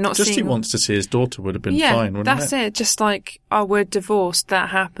 But again, not just seeing. He wants to see his daughter would have been fine, wouldn't that's it. Just like, oh, we're divorced. That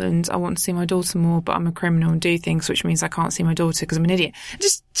happened. I want to see my daughter more, but I'm a criminal and do things, which means I can't see my daughter because I'm an idiot.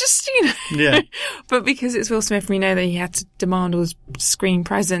 Just you know. Yeah. But because it's Will Smith, we know that he had to demand all his screen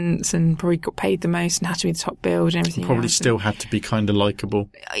presence and probably got paid the most and had to be the top billed and everything. Probably still had to be kind of likable.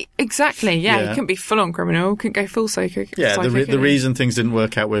 Exactly. Yeah. He couldn't be full on criminal. Couldn't go full psycho. Yeah. The reason things didn't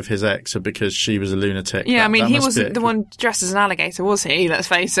work out with his ex are because she was a lunatic. Yeah. He wasn't the one dressed as an alligator, was he? Let's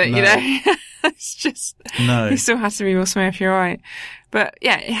face it. No. You know, it's just he still has to be Will Smith. You're right. But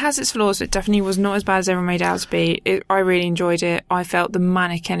yeah, it has its flaws. It definitely was not as bad as everyone made out to be. I really enjoyed it. I felt the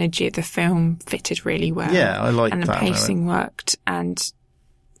manic energy of the film fitted really well. Yeah, I liked that. And the pacing worked. And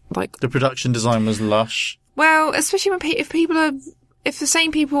like. The production design was lush. Well, especially when if the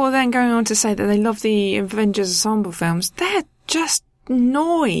same people are then going on to say that they love the Avengers Ensemble films, they're just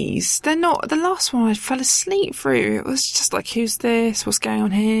noise. They're not. The last one I fell asleep through. It was just like, who's this? What's going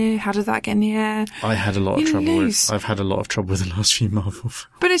on here? How did that get in the air? I've had a lot of trouble with the last few Marvel films.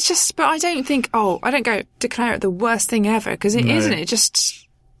 But I don't think, I don't go declare it the worst thing ever, because it isn't. It just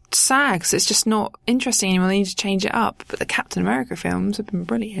sags. It's just not interesting anymore. They need to change it up. But the Captain America films have been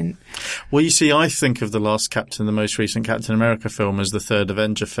brilliant. Well, you see, I think of the most recent Captain America film as the third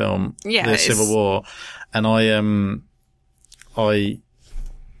Avenger film, the Civil War. And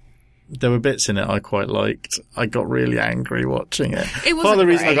there were bits in it I quite liked. I got really angry watching it. Part of the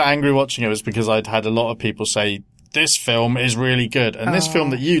reason I got angry watching it was because I'd had a lot of people say, this film is really good, and this film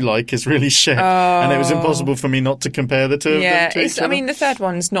that you like is really shit. And it was impossible for me not to compare the two of them to each other. I mean, the third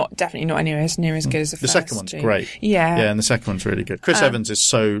one's definitely not anywhere near as good as the first. The second one's great. Yeah. Yeah, and the second one's really good. Chris Evans is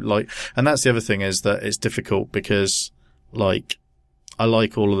so, and that's the other thing, is that it's difficult because, I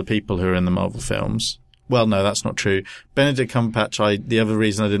like all of the people who are in the Marvel films. Well, no, that's not true. Benedict Cumberbatch, the other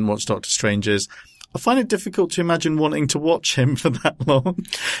reason I didn't watch Doctor Strange is I find it difficult to imagine wanting to watch him for that long.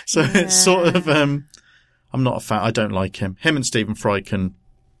 So it's sort of, I'm not a fan. I don't like him. Him and Stephen Fry can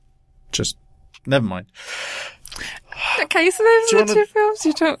just, never mind. Okay, so those are the two films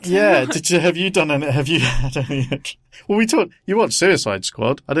you talked about. Yeah, have you done any, have you had any, well, you watched Suicide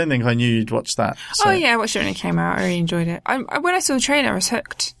Squad. I don't think I knew you'd watched that. So. Oh yeah, I watched it when it came out. I really enjoyed it. When I saw the trailer, I was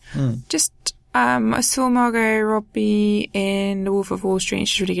hooked. I saw Margot Robbie in The Wolf of Wall Street, and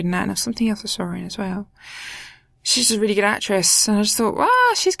she's really good in that, and there's something else I saw her in as well. She's a really good actress, and I just thought,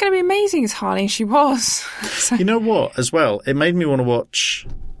 wow, she's going to be amazing as Harley, and she was. So. You know what, as well? It made me want to watch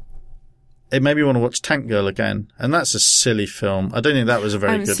Tank Girl again, and that's a silly film. I don't think that was a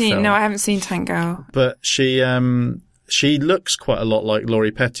very good film. No, I haven't seen Tank Girl. But she looks quite a lot like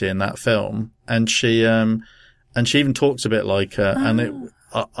Laurie Petty in that film, and she even talks a bit like her, and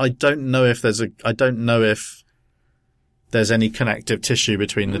I don't know if there's any connective tissue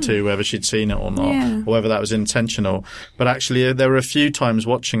between the two, whether she'd seen it or not, or whether that was intentional. But actually, there were a few times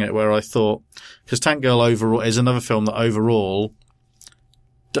watching it where I thought, because Tank Girl overall is another film that overall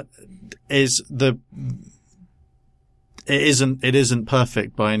it isn't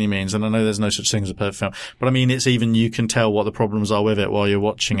perfect by any means. And I know there's no such thing as a perfect film, but I mean, it's even, you can tell what the problems are with it while you're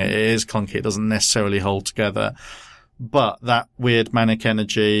watching it. It is clunky. It doesn't necessarily hold together, but that weird manic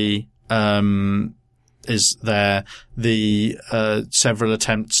energy, is there. The several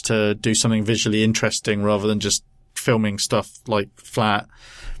attempts to do something visually interesting rather than just filming stuff like flat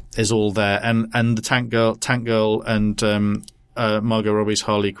is all there. And the Tank Girl and Margot Robbie's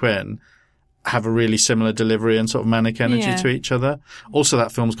Harley Quinn have a really similar delivery and sort of manic energy to each other. Also,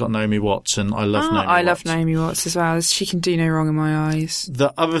 that film's got Naomi Watts, and I love Naomi Watts. I love Naomi Watts as well. She can do no wrong in my eyes.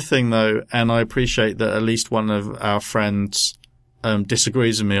 The other thing, though, and I appreciate that at least one of our friends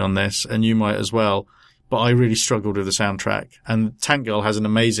disagrees with me on this, and you might as well, but I really struggled with the soundtrack. And Tank Girl has an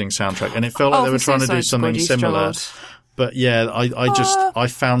amazing soundtrack, and it felt like they were trying to do something similar. But yeah, I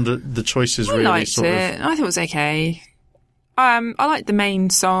found that the choices really liked it. I thought it was okay. I liked the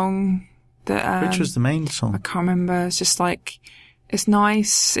main song. Which was the main song? I can't remember. It's just like, it's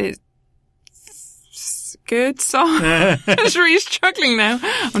nice. It's good song. I'm just really struggling now.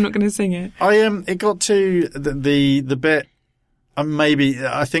 I'm not going to sing it. It got to the bit, maybe,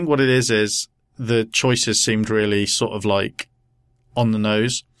 I think what it is the choices seemed really sort of like on the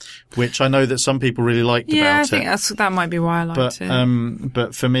nose, which I know that some people really liked about it. Yeah, I think that might be why I liked it.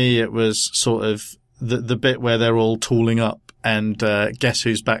 But for me, it was sort of the bit where they're all tooling up and Guess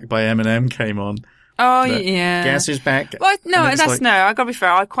Who's Back by Eminem came on. Oh, yeah. Guess Who's Back? Well, no, I gotta be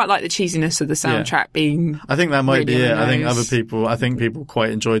fair. I quite like the cheesiness of the soundtrack being. I think that might be it. I think people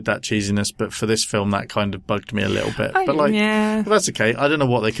quite enjoyed that cheesiness, but for this film, that kind of bugged me a little bit. But that's okay. I don't know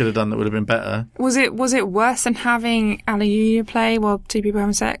what they could have done that would have been better. Was it worse than having Alleluia play while two people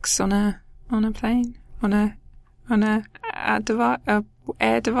having sex on a plane? On a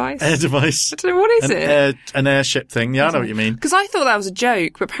air device? Air device. I don't know, what is it? An airship thing. Yeah, I know what you mean. Because I thought that was a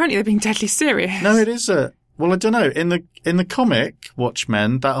joke, but apparently they're being deadly serious. No, it is well, I don't know. In the comic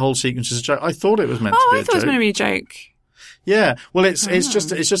Watchmen, that whole sequence is a joke. I thought it was meant to be a joke. I thought it was meant to be a joke. Yeah. Well, it's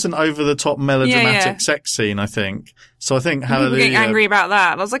just an over the top melodramatic sex scene, I think. So I think Hallelujah. People getting angry about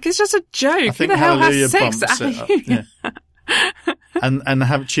that. I was like, it's just a joke. I think Who the hell has sex at Hallelujah?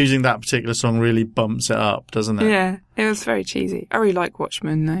 And choosing that particular song really bumps it up, doesn't it? Yeah, it was very cheesy. I really like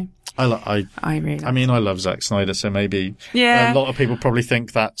Watchmen, though. I love Zack Snyder, so maybe a lot of people probably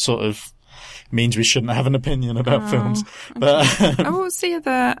think that sort of means we shouldn't have an opinion about films. But what was the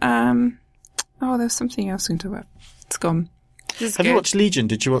other? There was something else I was going to talk about. It's gone. Have you watched Legion?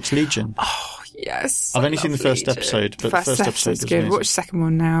 Did you watch Legion? Oh, yes. I've only seen the first episode, but the first episode was good. amazing. Watch the second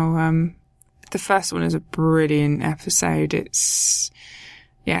one now. The first one is a brilliant episode.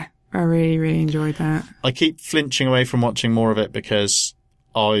 I really, really enjoyed that. I keep flinching away from watching more of it because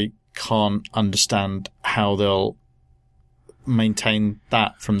I can't understand how they'll maintain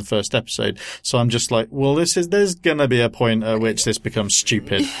that from the first episode. So I'm just like, well, there's gonna be a point at which this becomes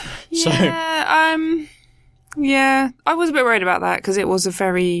stupid. Yeah, I was a bit worried about that because it was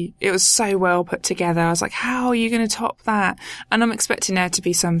so well put together. I was like, how are you going to top that? And I'm expecting there to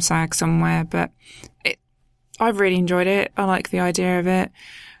be some sag somewhere, but I've really enjoyed it. I like the idea of it.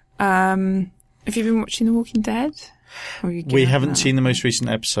 Have you been watching The Walking Dead? We haven't seen the most recent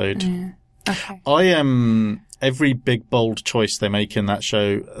episode. Yeah. Okay. Every big bold choice they make in that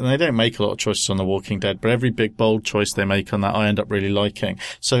show, and they don't make a lot of choices on The Walking Dead, but every big bold choice they make on that I end up really liking.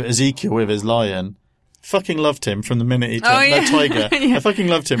 So Ezekiel with his lion, fucking loved him from the minute he turned yeah. No, Tiger. Yeah. I fucking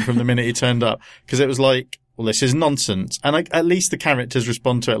loved him from the minute he turned up because it was like, well, this is nonsense. And at least the characters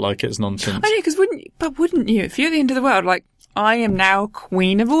respond to it like it's nonsense. I know, because wouldn't you? If you're at the end of the world, like, I am now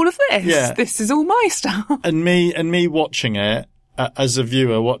queen of all of this. Yeah. This is all my stuff. And me watching it, as a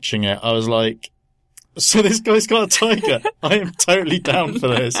viewer watching it, I was like, so this guy's got a tiger. I am totally down for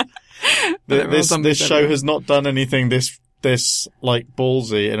this. This show has not done anything this like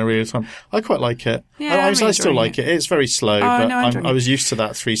ballsy in a real time. I quite like it. Yeah, I still like it. It's very slow, but no, I was used to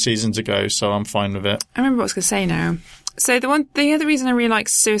that 3 seasons ago, so I'm fine with it. I remember what I was going to say now. So the other reason I really like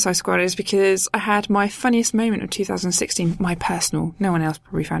Suicide Squad is because I had my funniest moment of 2016, my personal, no one else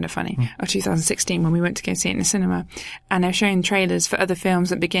probably found it funny, of 2016 when we went to go see it in the cinema. And they were showing trailers for other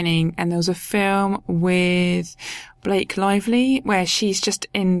films at the beginning, and there was a film with Blake Lively where she's just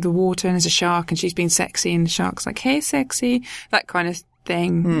in the water and there's a shark and she's being sexy and the shark's like, hey, sexy, that kind of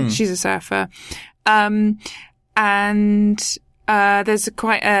thing. She's a surfer. There's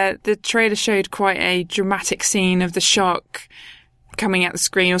the trailer showed quite a dramatic scene of the shark coming out the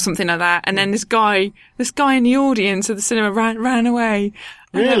screen or something like that. And then this guy in the audience of the cinema ran away.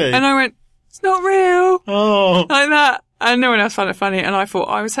 Really? And I went, it's not real. Oh. Like that. And no one else found it funny. And I thought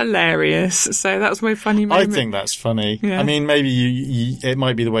I was hilarious. So that was my funny moment. I think that's funny. Yeah. I mean, maybe it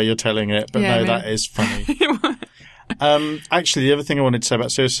might be the way you're telling it, but no, that is funny. Actually, the other thing I wanted to say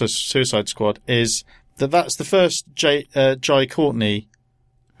about Suicide Squad is that's the first Jai Courtney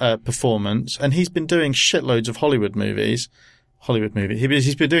performance, and he's been doing shitloads of Hollywood movies.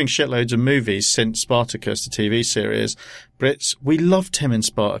 He's been doing shitloads of movies since Spartacus, the TV series. But we loved him in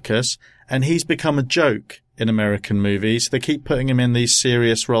Spartacus, and he's become a joke in American movies. They keep putting him in these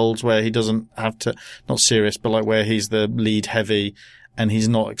serious roles where he doesn't have to, not serious, but like where he's the lead heavy, and he's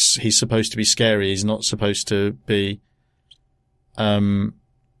supposed to be scary. He's not supposed to be, like,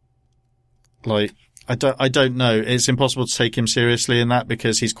 I don't know. It's impossible to take him seriously in that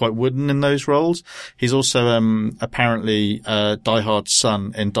because he's quite wooden in those roles. He's also, apparently, Die Hard's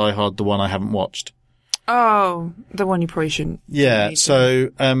son in Die Hard, the one I haven't watched. Oh, the one you probably shouldn't. Yeah. So,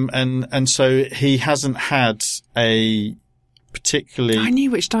 and so he hasn't had a particularly. I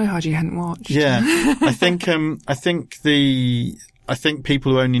knew which Die Hard you hadn't watched. Yeah. I think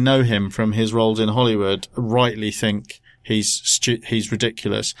people who only know him from his roles in Hollywood rightly think he's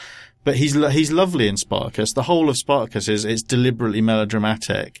ridiculous. But he's lovely in Spartacus. The whole of Spartacus it's deliberately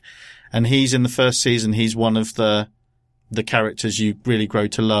melodramatic. And he's in the first season, he's one of the characters you really grow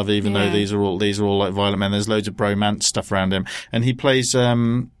to love, even though these are all like violent men. There's loads of bromance stuff around him. And he plays,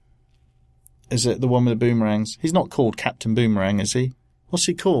 is it the one with the boomerangs? He's not called Captain Boomerang, is he? What's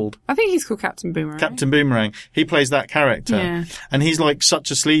he called? I think he's called Captain Boomerang. Captain Boomerang. He plays that character. Yeah. And he's like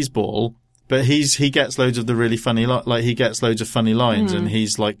such a sleazeball. But he gets loads of the really funny, he gets loads of funny lines and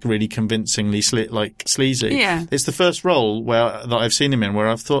he's like really convincingly sleazy. Yeah. It's the first role that I've seen him in where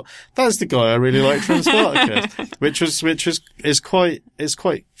I've thought, that's the guy I really liked from Spartacus, which is quite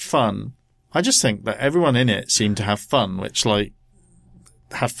fun. I just think that everyone in it seemed to have fun,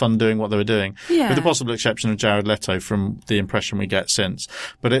 have fun doing what they were doing. Yeah. With the possible exception of Jared Leto from the impression we get since.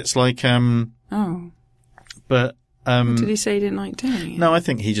 But it's like, did he say he didn't like doing it? No, I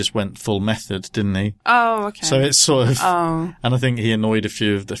think he just went full method, didn't he? Oh, okay. So it's sort of, and I think he annoyed a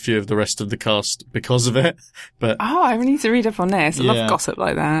few of the rest of the cast because of it. But I need to read up on this. I love gossip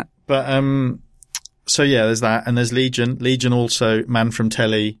like that. But so yeah, there's that, and there's Legion. Legion also, man from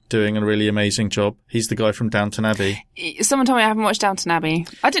telly, doing a really amazing job. He's the guy from Downton Abbey. Someone told me I haven't watched Downton Abbey.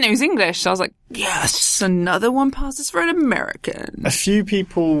 I didn't know he was English, so I was like, yes, another one passes for an American. A few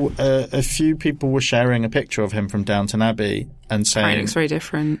people were sharing a picture of him from Downton Abbey and saying he looks very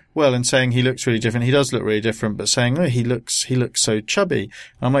different. Well, and saying he looks really different. He does look really different, but saying, oh, he looks so chubby.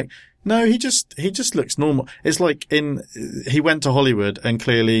 And I'm like, No, he just looks normal. It's like he went to Hollywood, and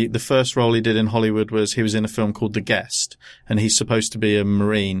clearly the first role he did in Hollywood was he was in a film called The Guest, and he's supposed to be a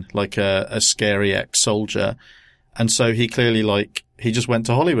Marine, like a scary ex-soldier. And so he clearly he just went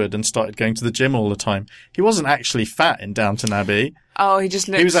to Hollywood and started going to the gym all the time. He wasn't actually fat in Downton Abbey. Oh, he just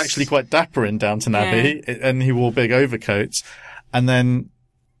looks... He was actually quite dapper in Downton Abbey, and he wore big overcoats.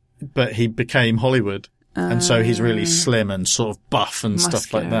 But he became Hollywood. And so he's really slim and sort of buff and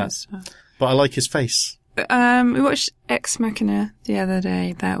stuff like that. But I like his face. We watched Ex Machina the other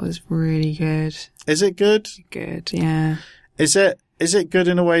day. That was really good. Is it good? Good, yeah. Is it good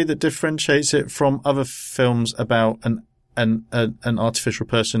in a way that differentiates it from other films about an artificial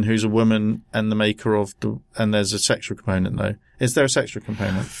person who's a woman and the maker of and there's a sexual component though? Is there a sexual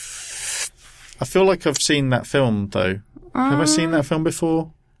component? I feel like I've seen that film though. Have I seen that film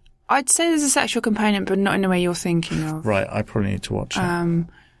before? I'd say there's a sexual component, but not in the way you're thinking of. Right, I probably need to watch it.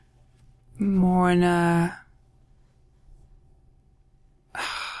 More in a...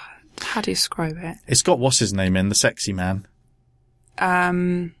 How do you describe it? It's got what's his name in, the sexy man.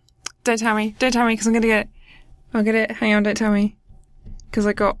 Don't tell me, because I'm gonna get it. Hang on, don't tell me, because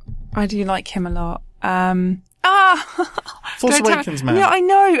I do like him a lot. Force Awakens man. Yeah, I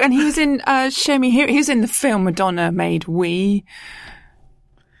know, and he was in Show Me Here. He was in the film Madonna made We.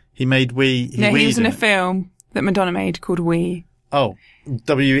 He made We. He was in a film that Madonna made called We. Oh,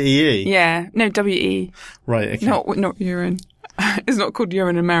 WEE. Yeah, no WE. Right. Okay. Not urine. It's not called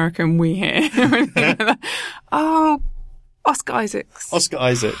urine in America and We here. Oh, Oscar Isaacs.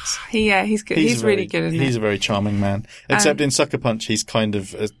 He's good. He's really good, isn't he? He's a very charming man. Except in Sucker Punch, he's kind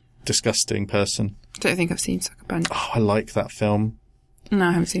of a disgusting person. I don't think I've seen Sucker Punch. Oh, I like that film. No,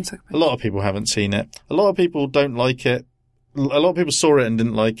 I haven't seen Sucker Punch. A lot of people haven't seen it. A lot of people don't like it. A lot of people saw it and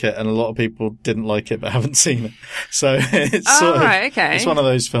didn't like it, and a lot of people didn't like it but haven't seen it. So it's okay. It's one of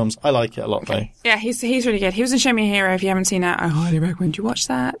those films. I like it a lot though. Yeah, he's really good. He was in Show Me a Hero. If you haven't seen that, I highly recommend you watch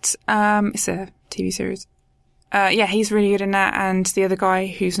that. It's a TV series. Yeah, he's really good in that. And the other guy,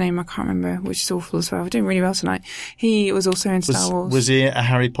 whose name I can't remember, which is awful as well. We're doing really well tonight. He was also in Star Wars. Was he a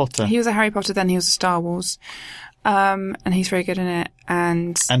Harry Potter? He was a Harry Potter, then he was a Star Wars. And he's very good in it.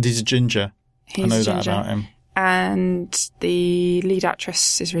 And he's a ginger. I know that about him. And the lead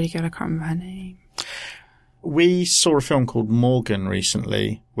actress is really good. I can't remember her name. We saw a film called Morgan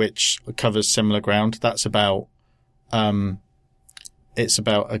recently, which covers similar ground. That's about, it's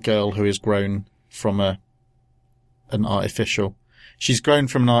about a girl who is grown from an artificial. She's grown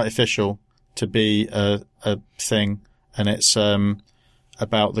from an artificial to be a thing, and it's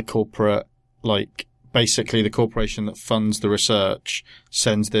about the corporate, basically the corporation that funds the research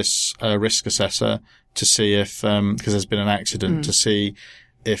sends this risk assessor to see if, because there's been an accident, to see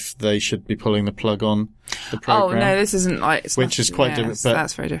if they should be pulling the plug on the program. Oh no, this isn't which is quite different. But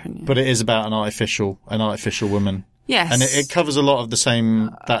that's very different. Yeah. But it is about an artificial woman. Yes, and it covers a lot of the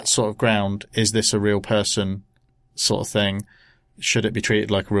same that sort of ground. Is this a real person, sort of thing? Should it be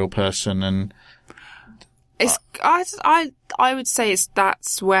treated like a real person? And it's I would say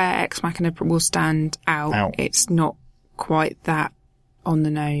that's where Ex Machina will stand out. It's not quite that on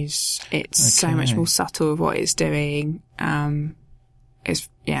the nose. It's so much more subtle of what it's doing. It's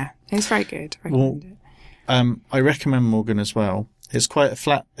very good. I recommend it. I recommend Morgan as well. It's quite a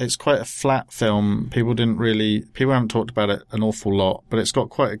flat film. People haven't talked about it an awful lot, but it's got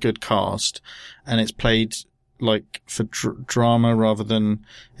quite a good cast, and it's played for drama rather than,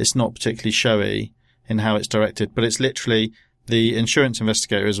 it's not particularly showy in how it's directed, but it's literally, the insurance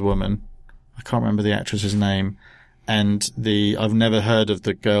investigator is a woman. I can't remember the actress's name. And I've never heard of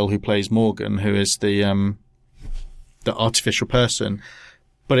the girl who plays Morgan, who is the artificial person,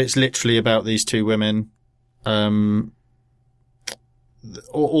 but it's literally about these two women. All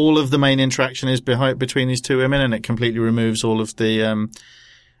of the main interaction is between these two women, and it completely removes all of the,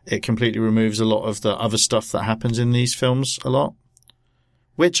 it completely removes a lot of the other stuff that happens in these films a lot,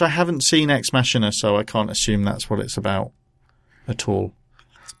 which I haven't seen Ex Machina, so I can't assume that's what it's about at all.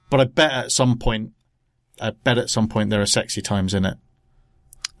 But I bet at some point there are sexy times in it.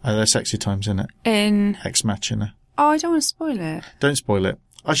 Are there sexy times in it? In Ex Machina. Oh, I don't want to spoil it. Don't spoil it.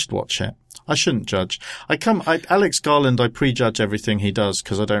 I should watch it. I shouldn't judge. Alex Garland, I prejudge everything he does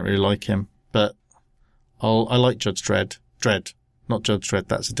because I don't really like him. But I like Judge Dredd. Not Judge Dredd,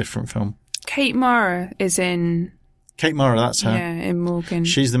 that's a different film. Kate Mara is in... Kate Mara, that's her. Yeah, in Morgan.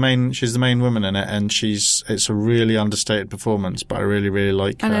 She's the main woman in it, and it's a really understated performance, but I really, really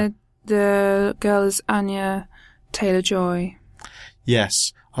like her. And the girl is Anya Taylor-Joy.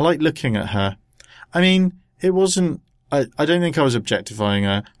 Yes. I like looking at her. I mean, it wasn't... I don't think I was objectifying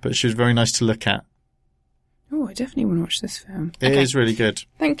her, but she was very nice to look at. Oh, I definitely want to watch this film. It is really good.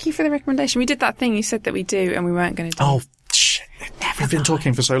 Thank you for the recommendation. We did that thing you said that we do and we weren't going to do. Oh, shit. We've been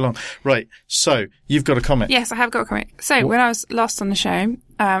talking for so long. Right, so you've got a comic. Yes, I have got a comic. So when I was last on the show,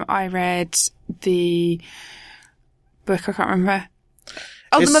 I read the book, I can't remember.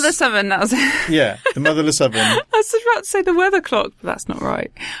 Oh, The Motherless Oven, that was it. Yeah, The Motherless Oven. I was about to say The Weather Clock, but that's not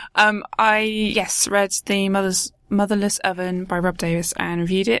right. I read The Motherless Oven by Rob Davis and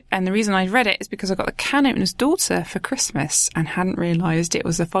reviewed it. And the reason I read it is because I got The Can Opener's Daughter for Christmas and hadn't realised it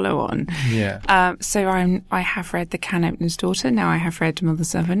was a follow-on. Yeah. So I have read The Can Opener's Daughter. Now I have read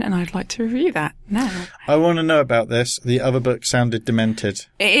Motherless Oven, and I'd like to review that now. I want to know about this. The other book sounded demented.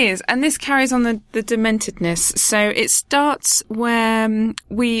 It is, and this carries on the dementedness. So it starts where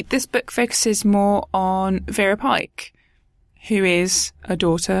this book focuses more on Vera Pike, who is a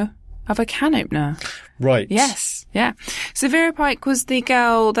daughter of a can opener. Right. Yes, yeah. So Vera Pike was the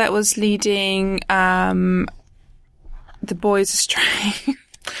girl that was leading the boys astray.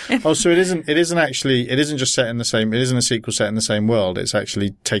 Oh, so it isn't just set in the same, it isn't a sequel set in the same world. It's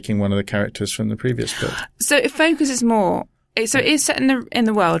actually taking one of the characters from the previous book. So it focuses more. So it is set in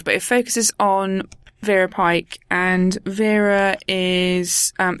the world, but it focuses on Vera Pike, and Vera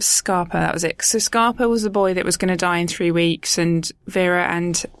is Scarpa. That was it. So Scarpa was the boy that was going to die in 3 weeks, and Vera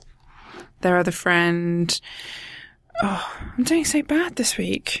and their other friend. Oh, I'm doing so bad this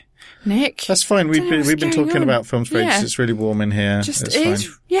week, Nick. That's fine. We've been talking about films for ages. It's really warm in here. It is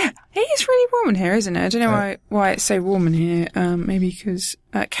really warm in here, isn't it? I don't know why it's so warm in here. Maybe because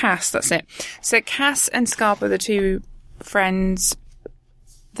Cass. That's it. So Cass and Scarpa, the two friends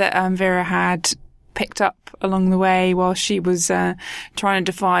that Vera had picked up along the way while she was trying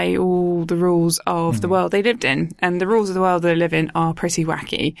to defy all the rules of the world they lived in. And the rules of the world they live in are pretty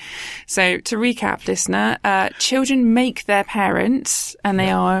wacky. So to recap, listener, children make their parents, and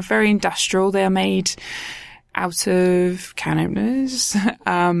they are very industrial. They are made out of can openers,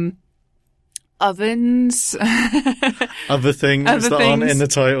 ovens, other things that aren't in the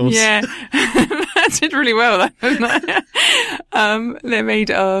titles. Yeah. That did really well, that. They're made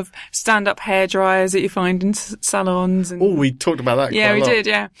of stand-up hair dryers that you find in salons. And, we talked about that. Yeah, quite a lot. did.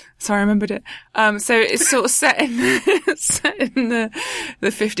 Yeah, so I remembered it. So it's sort of set in the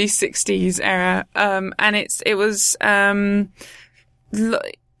 50s, 60s era, and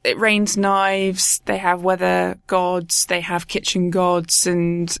it rains knives, they have weather gods, they have kitchen gods,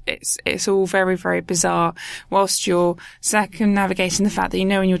 and it's all very, very bizarre, whilst you're circumnavigating the fact that you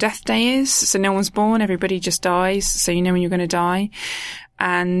know when your death day is, so no one's born, everybody just dies, so you know when you're going to die,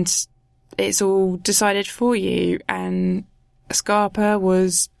 and it's all decided for you, and Scarpa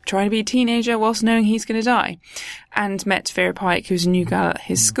was trying to be a teenager whilst knowing he's going to die, and met Vera Pike, who's a new girl at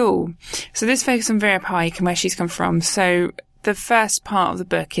his school. So this focuses on Vera Pike and where she's come from. So the first part of the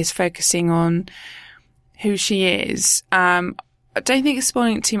book is focusing on who she is. I don't think it's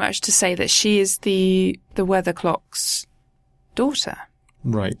spoiling too much to say that she is the weather clock's daughter.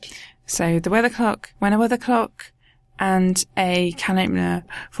 Right. So the weather clock, when a weather clock and a can opener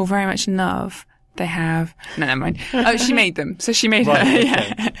fall very much in love, they have... No, never mind. Oh, she made them. So she made her. Okay.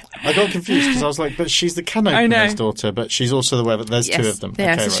 Yeah. I got confused because I was like, but she's the can opener's daughter, but she's also the weather... There's two of them.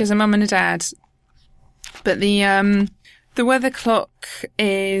 Yeah, okay, so she has a mum and a dad. But the weather clock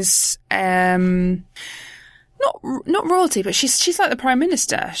is not royalty, but she's like the prime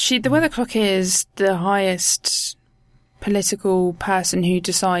minister. The weather clock is the highest political person who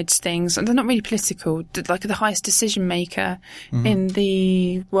decides things, and they're not really political, like the highest decision maker in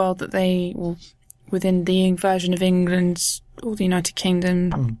the world that within the version of England or the United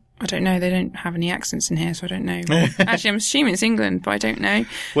Kingdom. I don't know. They don't have any accents in here, so I don't know. Actually, I'm assuming it's England, but I don't know.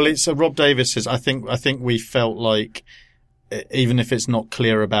 Well, it's Rob Davis's. I think we felt like, even if it's not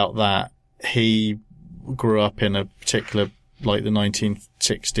clear about that, he grew up in a particular, like the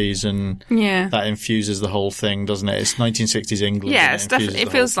 1960s, and that infuses the whole thing, doesn't it? It's 1960s England. Yeah, it's definitely.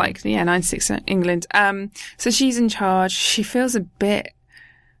 It feels like 1960s England. So she's in charge. She feels a bit,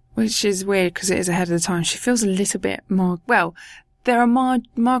 which is weird because it is ahead of the time. She feels a little bit more. Well, there are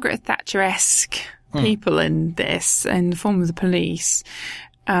Margaret Thatcher-esque people in this, in the form of the police.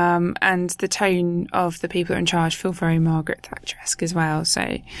 And the tone of the people that are in charge feel very Margaret Thatcher-esque as well.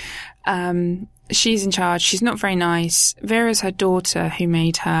 So, she's in charge. She's not very nice. Vera's her daughter who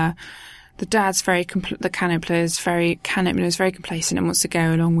made her. The dad's the can opener is very complacent and wants to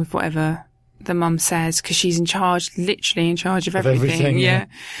go along with whatever the mum says because she's literally in charge of everything. Yeah.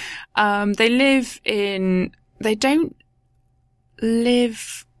 They don't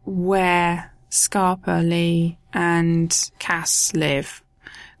live where Scarpa, Lee and Cass live.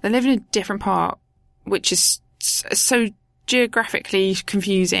 They live in a different part, which is so geographically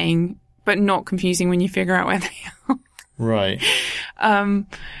confusing but not confusing when you figure out where they are. Right.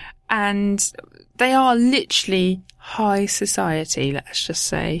 And they are literally high society, let's just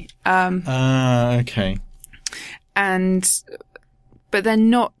say. Okay. But they're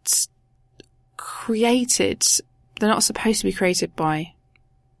not created. They're not supposed to be created by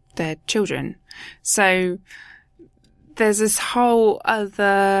their children. So there's this whole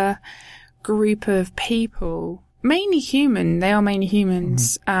other group of people, mainly human. They are mainly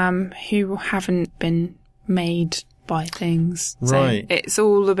humans, who haven't been made by things. Right. So it's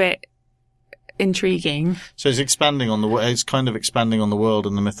all a bit intriguing. So it's expanding on it's kind of expanding on the world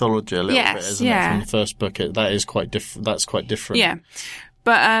and the mythology a little bit, isn't it? From the first book, that is quite different. That's quite different. Yeah,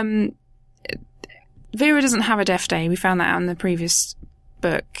 but Vera doesn't have a death day. We found that out in the previous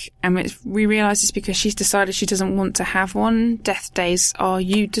book, and we realised it's because she's decided she doesn't want to have one. Death days are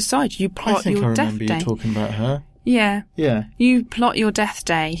you decide. You plot your death day. I remember you talking about her. Yeah. Yeah. You plot your death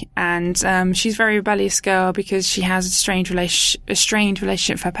day, and she's a very rebellious girl because she has a strained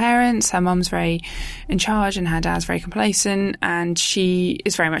relationship with her parents. Her mum's very in charge and her dad's very complacent, and she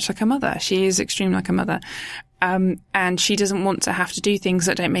is very much like her mother. She is extremely like her mother. And she doesn't want to have to do things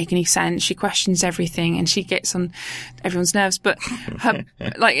that don't make any sense. She questions everything and she gets on everyone's nerves. But her,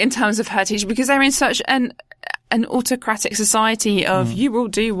 like in terms of her teacher, because they're in such an autocratic society of you will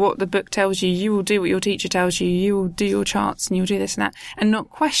do what the book tells you, you will do what your teacher tells you, you will do your charts and you'll do this and that, and not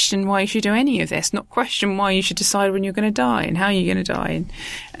question why you should do any of this, not question why you should decide when you're going to die and how you're going to die,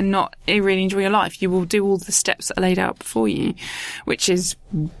 and not really enjoy your life. You will do all the steps that are laid out before you, which is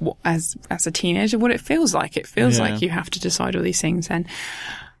as a teenager what it feels like. It feels like you have to decide all these things. And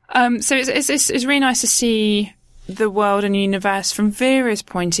so it's really nice to see the world and universe from Vera's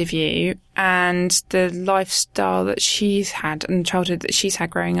point of view, and the lifestyle that she's had and the childhood that she's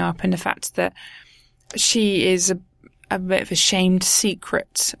had growing up, and the fact that she is a bit of a shamed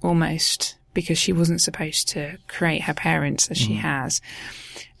secret almost because she wasn't supposed to create her parents as she has.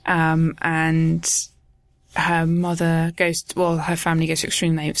 And her mother her family goes to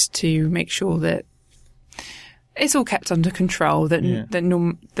extreme lengths to make sure that it's all kept under control, that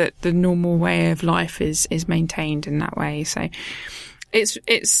the normal way of life is maintained in that way. So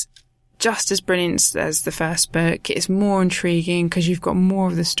it's just as brilliant as the first book. It's more intriguing because you've got more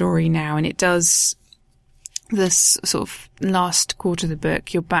of the story now, and it does this sort of last quarter of the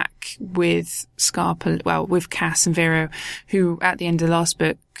book. You're back with with Cass and Vera, who at the end of the last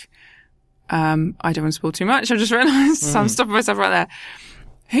book, I don't want to spoil too much. I just realised, so I'm stopping myself right there.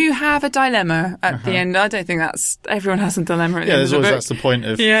 Who have a dilemma at the end. I don't think everyone has a dilemma at the end of the book. That's the point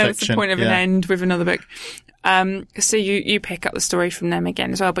of fiction. Yeah, it's the point of an end with another book. So you pick up the story from them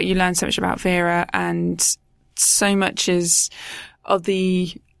again as well, but you learn so much about Vera, and so much of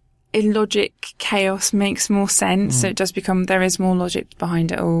the illogic chaos makes more sense. So it does there is more logic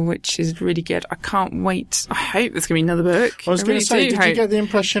behind it all, which is really good. I can't wait. I hope there's going to be another book. I was going to say, did you get the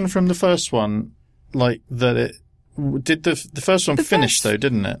impression from the first one, like, that it... Did the first one finish though,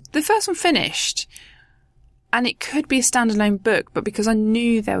 didn't it? The first one finished, and it could be a standalone book, but because I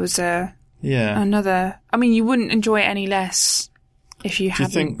knew there was another. I mean, you wouldn't enjoy it any less if you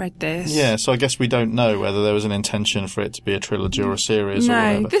hadn't read this. Yeah, so I guess we don't know whether there was an intention for it to be a trilogy or a series or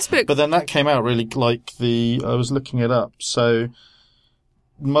whatever. This book. But then that came out really like I was looking it up. So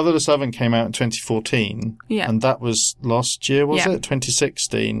Motherless Oven came out in 2014, and that was last year, was it?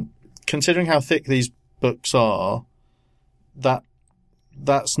 2016. Considering how thick these books are,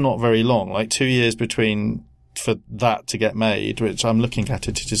 that's not very long. Like 2 years between for that to get made, which I'm looking at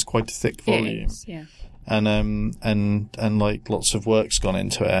it is quite a thick volume. It is, yeah. And like lots of work's gone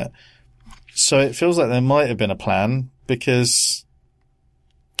into it. So it feels like there might have been a plan because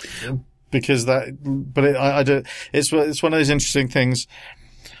that, but I don't. It's one of those interesting things.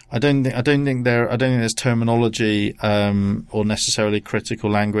 I don't think there's terminology or necessarily critical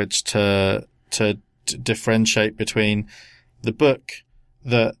language to differentiate between the book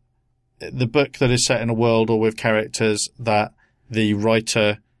that is set in a world or with characters that the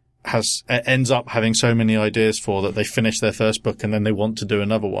writer ends up having so many ideas for that they finish their first book and then they want to do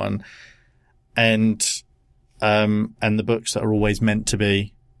another one, and the books that are always meant to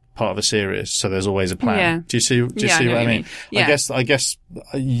be part of a series, so there's always a plan. Yeah. Do you see what I mean? Yeah. I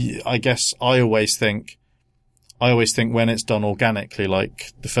guess I always think when it's done organically,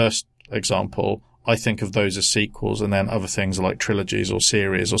 like the first example, I think of those as sequels, and then other things are like trilogies or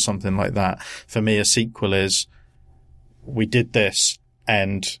series or something like that. For me, a sequel is we did this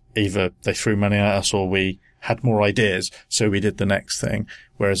and either they threw money at us or we had more ideas, so we did the next thing.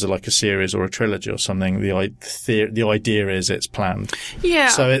 Whereas like a series or a trilogy or something, the idea is it's planned. Yeah.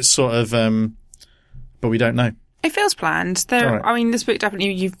 So it's sort of, but we don't know. It feels planned. Right. I mean, this book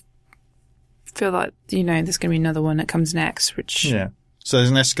definitely, feel like, there's going to be another one that comes next, which... Yeah. So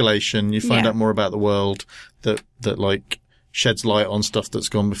there's an escalation. You find out more about the world that like sheds light on stuff that's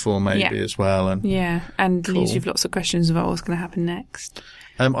gone before maybe as well. And and leaves you with lots of questions about what's going to happen next.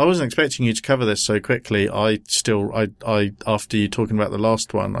 I wasn't expecting you to cover this so quickly. I after you talking about the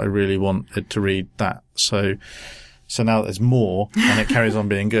last one, I really wanted to read that. So now that there's more and it carries on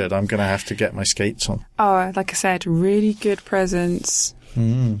being good, I'm going to have to get my skates on. Oh, like I said, really good presents.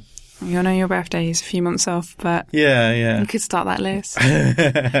 You know your birthday is a few months off, but you could start that list.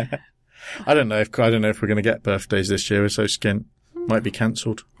 I don't know if we're going to get birthdays this year. We're so skint. Might be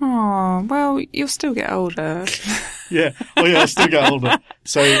cancelled. Oh, well, you'll still get older. Yeah. Oh, yeah, I'll still get older.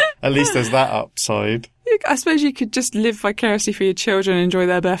 So at least there's that upside. I suppose you could just live vicariously for your children and enjoy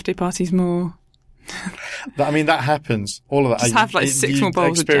their birthday parties more. I mean, that happens. All of that. Just have like 6 more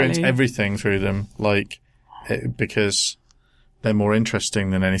bowls of jelly. You experience everything through them, because they're more interesting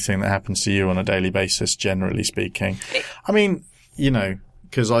than anything that happens to you on a daily basis, generally speaking. I mean,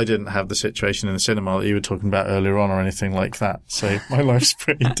 because I didn't have the situation in the cinema that you were talking about earlier on or anything like that. So my life's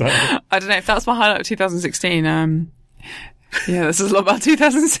pretty dull. I don't know if that's my highlight of 2016. This is a lot about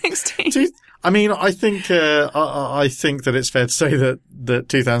 2016. I mean, I think that it's fair to say that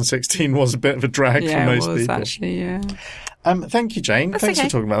 2016 was a bit of a drag for most people. Yeah, actually, yeah. Thank you, Jane. Thanks for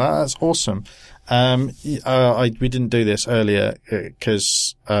talking about that. That's awesome. We didn't do this earlier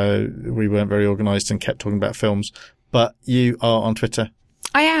because we weren't very organised and kept talking about films. But you are on Twitter.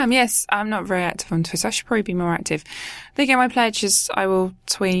 I am, yes. I'm not very active on Twitter. I should probably be more active. They get my pledges. I will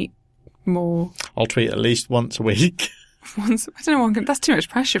tweet more. I'll tweet at least once a week. I don't know. That's too much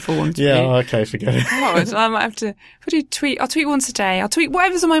pressure for one tweet. Yeah, okay, forget it. I might have to. What do you tweet? I'll tweet once a day. I'll tweet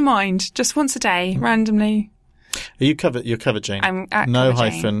whatever's on my mind, just once a day, randomly. Are you covered? You're covered, Jane. I'm at no cover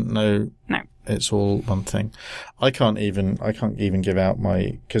hyphen. Jane. No. It's all one thing. I can't even give out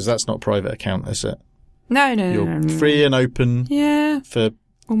my, because that's not a private account, is it? No. You're free and open. Yeah. For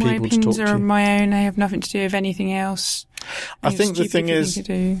all my people to talk opinions to. are my own. They have nothing to do with anything else. I think the thing is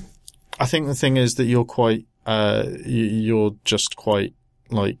that you're quite. You're just quite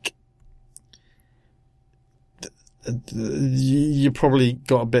like. You probably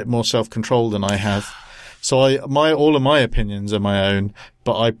got a bit more self-control than I have. So all of my opinions are my own,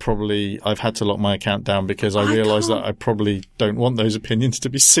 but I've had to lock my account down because I realise that I probably don't want those opinions to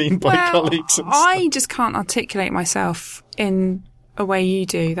be seen by colleagues. And I just can't articulate myself in a way you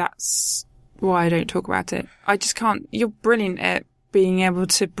do. That's why I don't talk about it. I just can't. You're brilliant at being able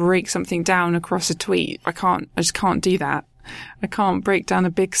to break something down across a tweet. I just can't do that. I can't break down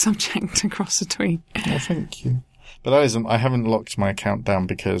a big subject across a tweet. Well, thank you. But I haven't locked my account down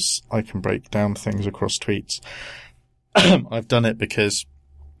because I can break down things across tweets. I've done it because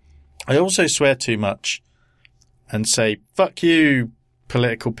I also swear too much and say, fuck you,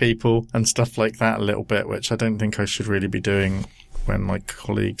 political people, and stuff like that a little bit, which I don't think I should really be doing when my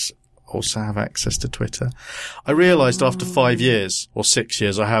colleagues also have access to Twitter. I realised after 5 years or 6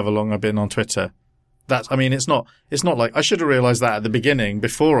 years, or however long I've been on Twitter, it's not like I should have realised that at the beginning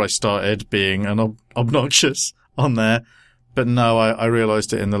before I started being an obnoxious on there, but no, I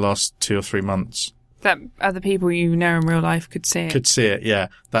realised it in the last 2 or 3 months. That other people you know in real life could see it. Yeah.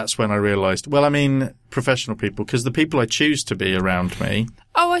 That's when I realised. Well, I mean, professional people, because the people I choose to be around me.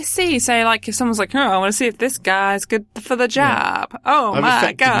 Oh, I see. So, like, if someone's like, I want to see if this guy's good for the job. Yeah. Oh, I've my God,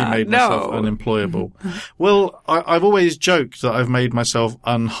 effectively made myself unemployable. Well, I've always joked that I've made myself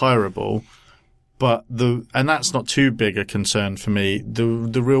unhireable, but and that's not too big a concern for me.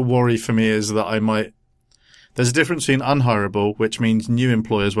 The real worry for me is that there's a difference between unhireable, which means new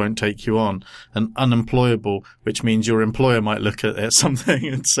employers won't take you on, and unemployable, which means your employer might look at something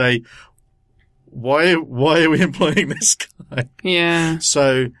and say, why are we employing this guy? Yeah.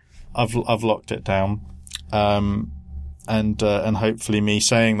 So I've locked it down. And hopefully me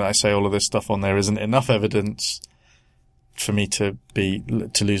saying that I say all of this stuff on there isn't enough evidence for me to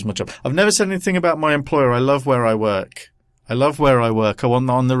lose my job. I've never said anything about my employer. I love where I work. I want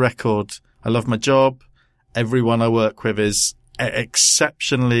that on the record. I love my job. Everyone I work with is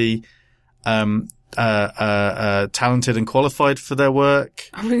exceptionally talented and qualified for their work.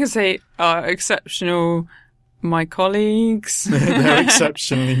 I'm going to say exceptional, my colleagues. They're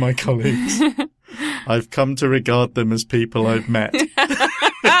exceptionally my colleagues. I've come to regard them as people I've met.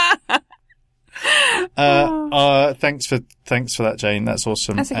 Thanks for that, Jane. That's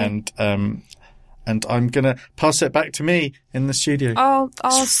awesome. That's okay. And I'm gonna pass it back to me in the studio. I'll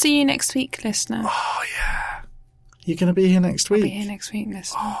see you next week, listener. Oh yeah, you're gonna be here next week. I'll be here next week,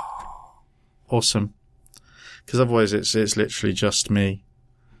 listener. Oh, awesome. Because otherwise, it's literally just me.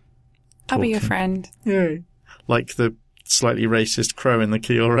 I'll be your friend. Yay! Like the slightly racist crow in the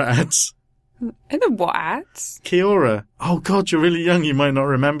Kiora ads. In the what ads? Kiora. Oh God, you're really young. You might not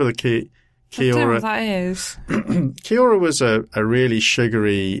remember the I don't know Kiora. what that is. Kiora was a really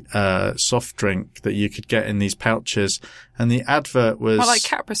sugary soft drink that you could get in these pouches, and the advert was What, like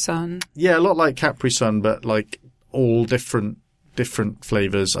Capri Sun? yeah, a lot like Capri Sun, but like all different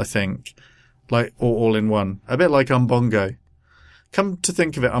flavors. I think like all in one, a bit like Umbongo. Come to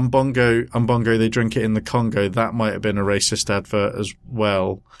think of it, Umbongo, they drink it in the Congo. That might have been a racist advert as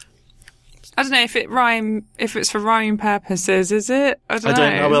well. I don't know if it's for rhyming purposes, is it? I don't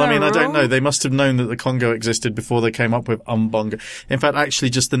know. Well, Is I mean, there I a don't know. rule? They must have known that the Congo existed before they came up with Umbongo. In fact, actually,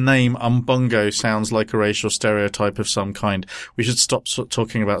 just the name Umbongo sounds like a racial stereotype of some kind. We should stop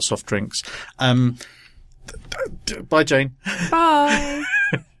talking about soft drinks. Bye, Jane. Bye.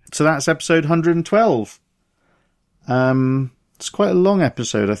 So that's episode 112. It's quite a long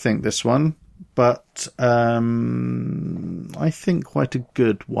episode, I think, this one, but I think quite a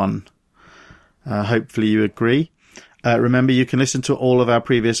good one. Hopefully you agree. Remember, you can listen to all of our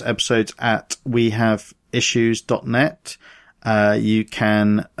previous episodes at wehaveissues.net. You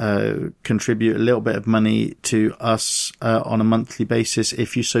can contribute a little bit of money to us on a monthly basis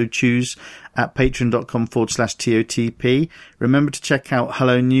if you so choose at patreon.com/TOTP. Remember to check out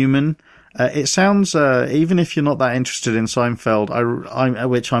Hello Newman. It sounds, even if you're not that interested in Seinfeld,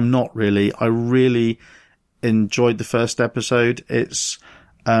 which I'm not really, I really enjoyed the first episode.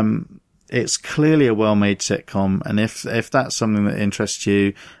 It's clearly a well-made sitcom, and if that's something that interests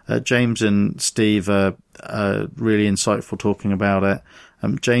you, James and Steve are really insightful talking about it.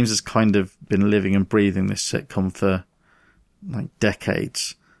 James has kind of been living and breathing this sitcom for like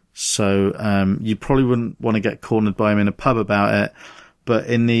decades, so you probably wouldn't want to get cornered by him in a pub about it. But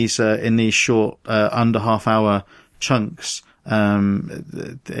in these short under half-hour chunks,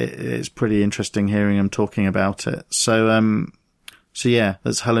 it's pretty interesting hearing him talking about it. So yeah,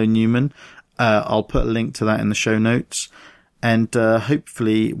 that's Hello Newman. I'll put a link to that in the show notes. And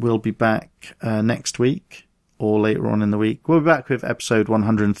hopefully we'll be back next week or later on in the week. We'll be back with episode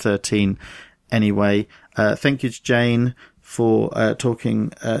 113 anyway. Thank you to Jane for talking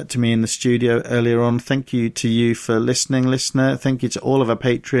to me in the studio earlier on. Thank you to you for listening, listener. Thank you to all of our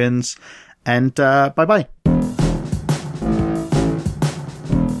Patreons. And bye-bye.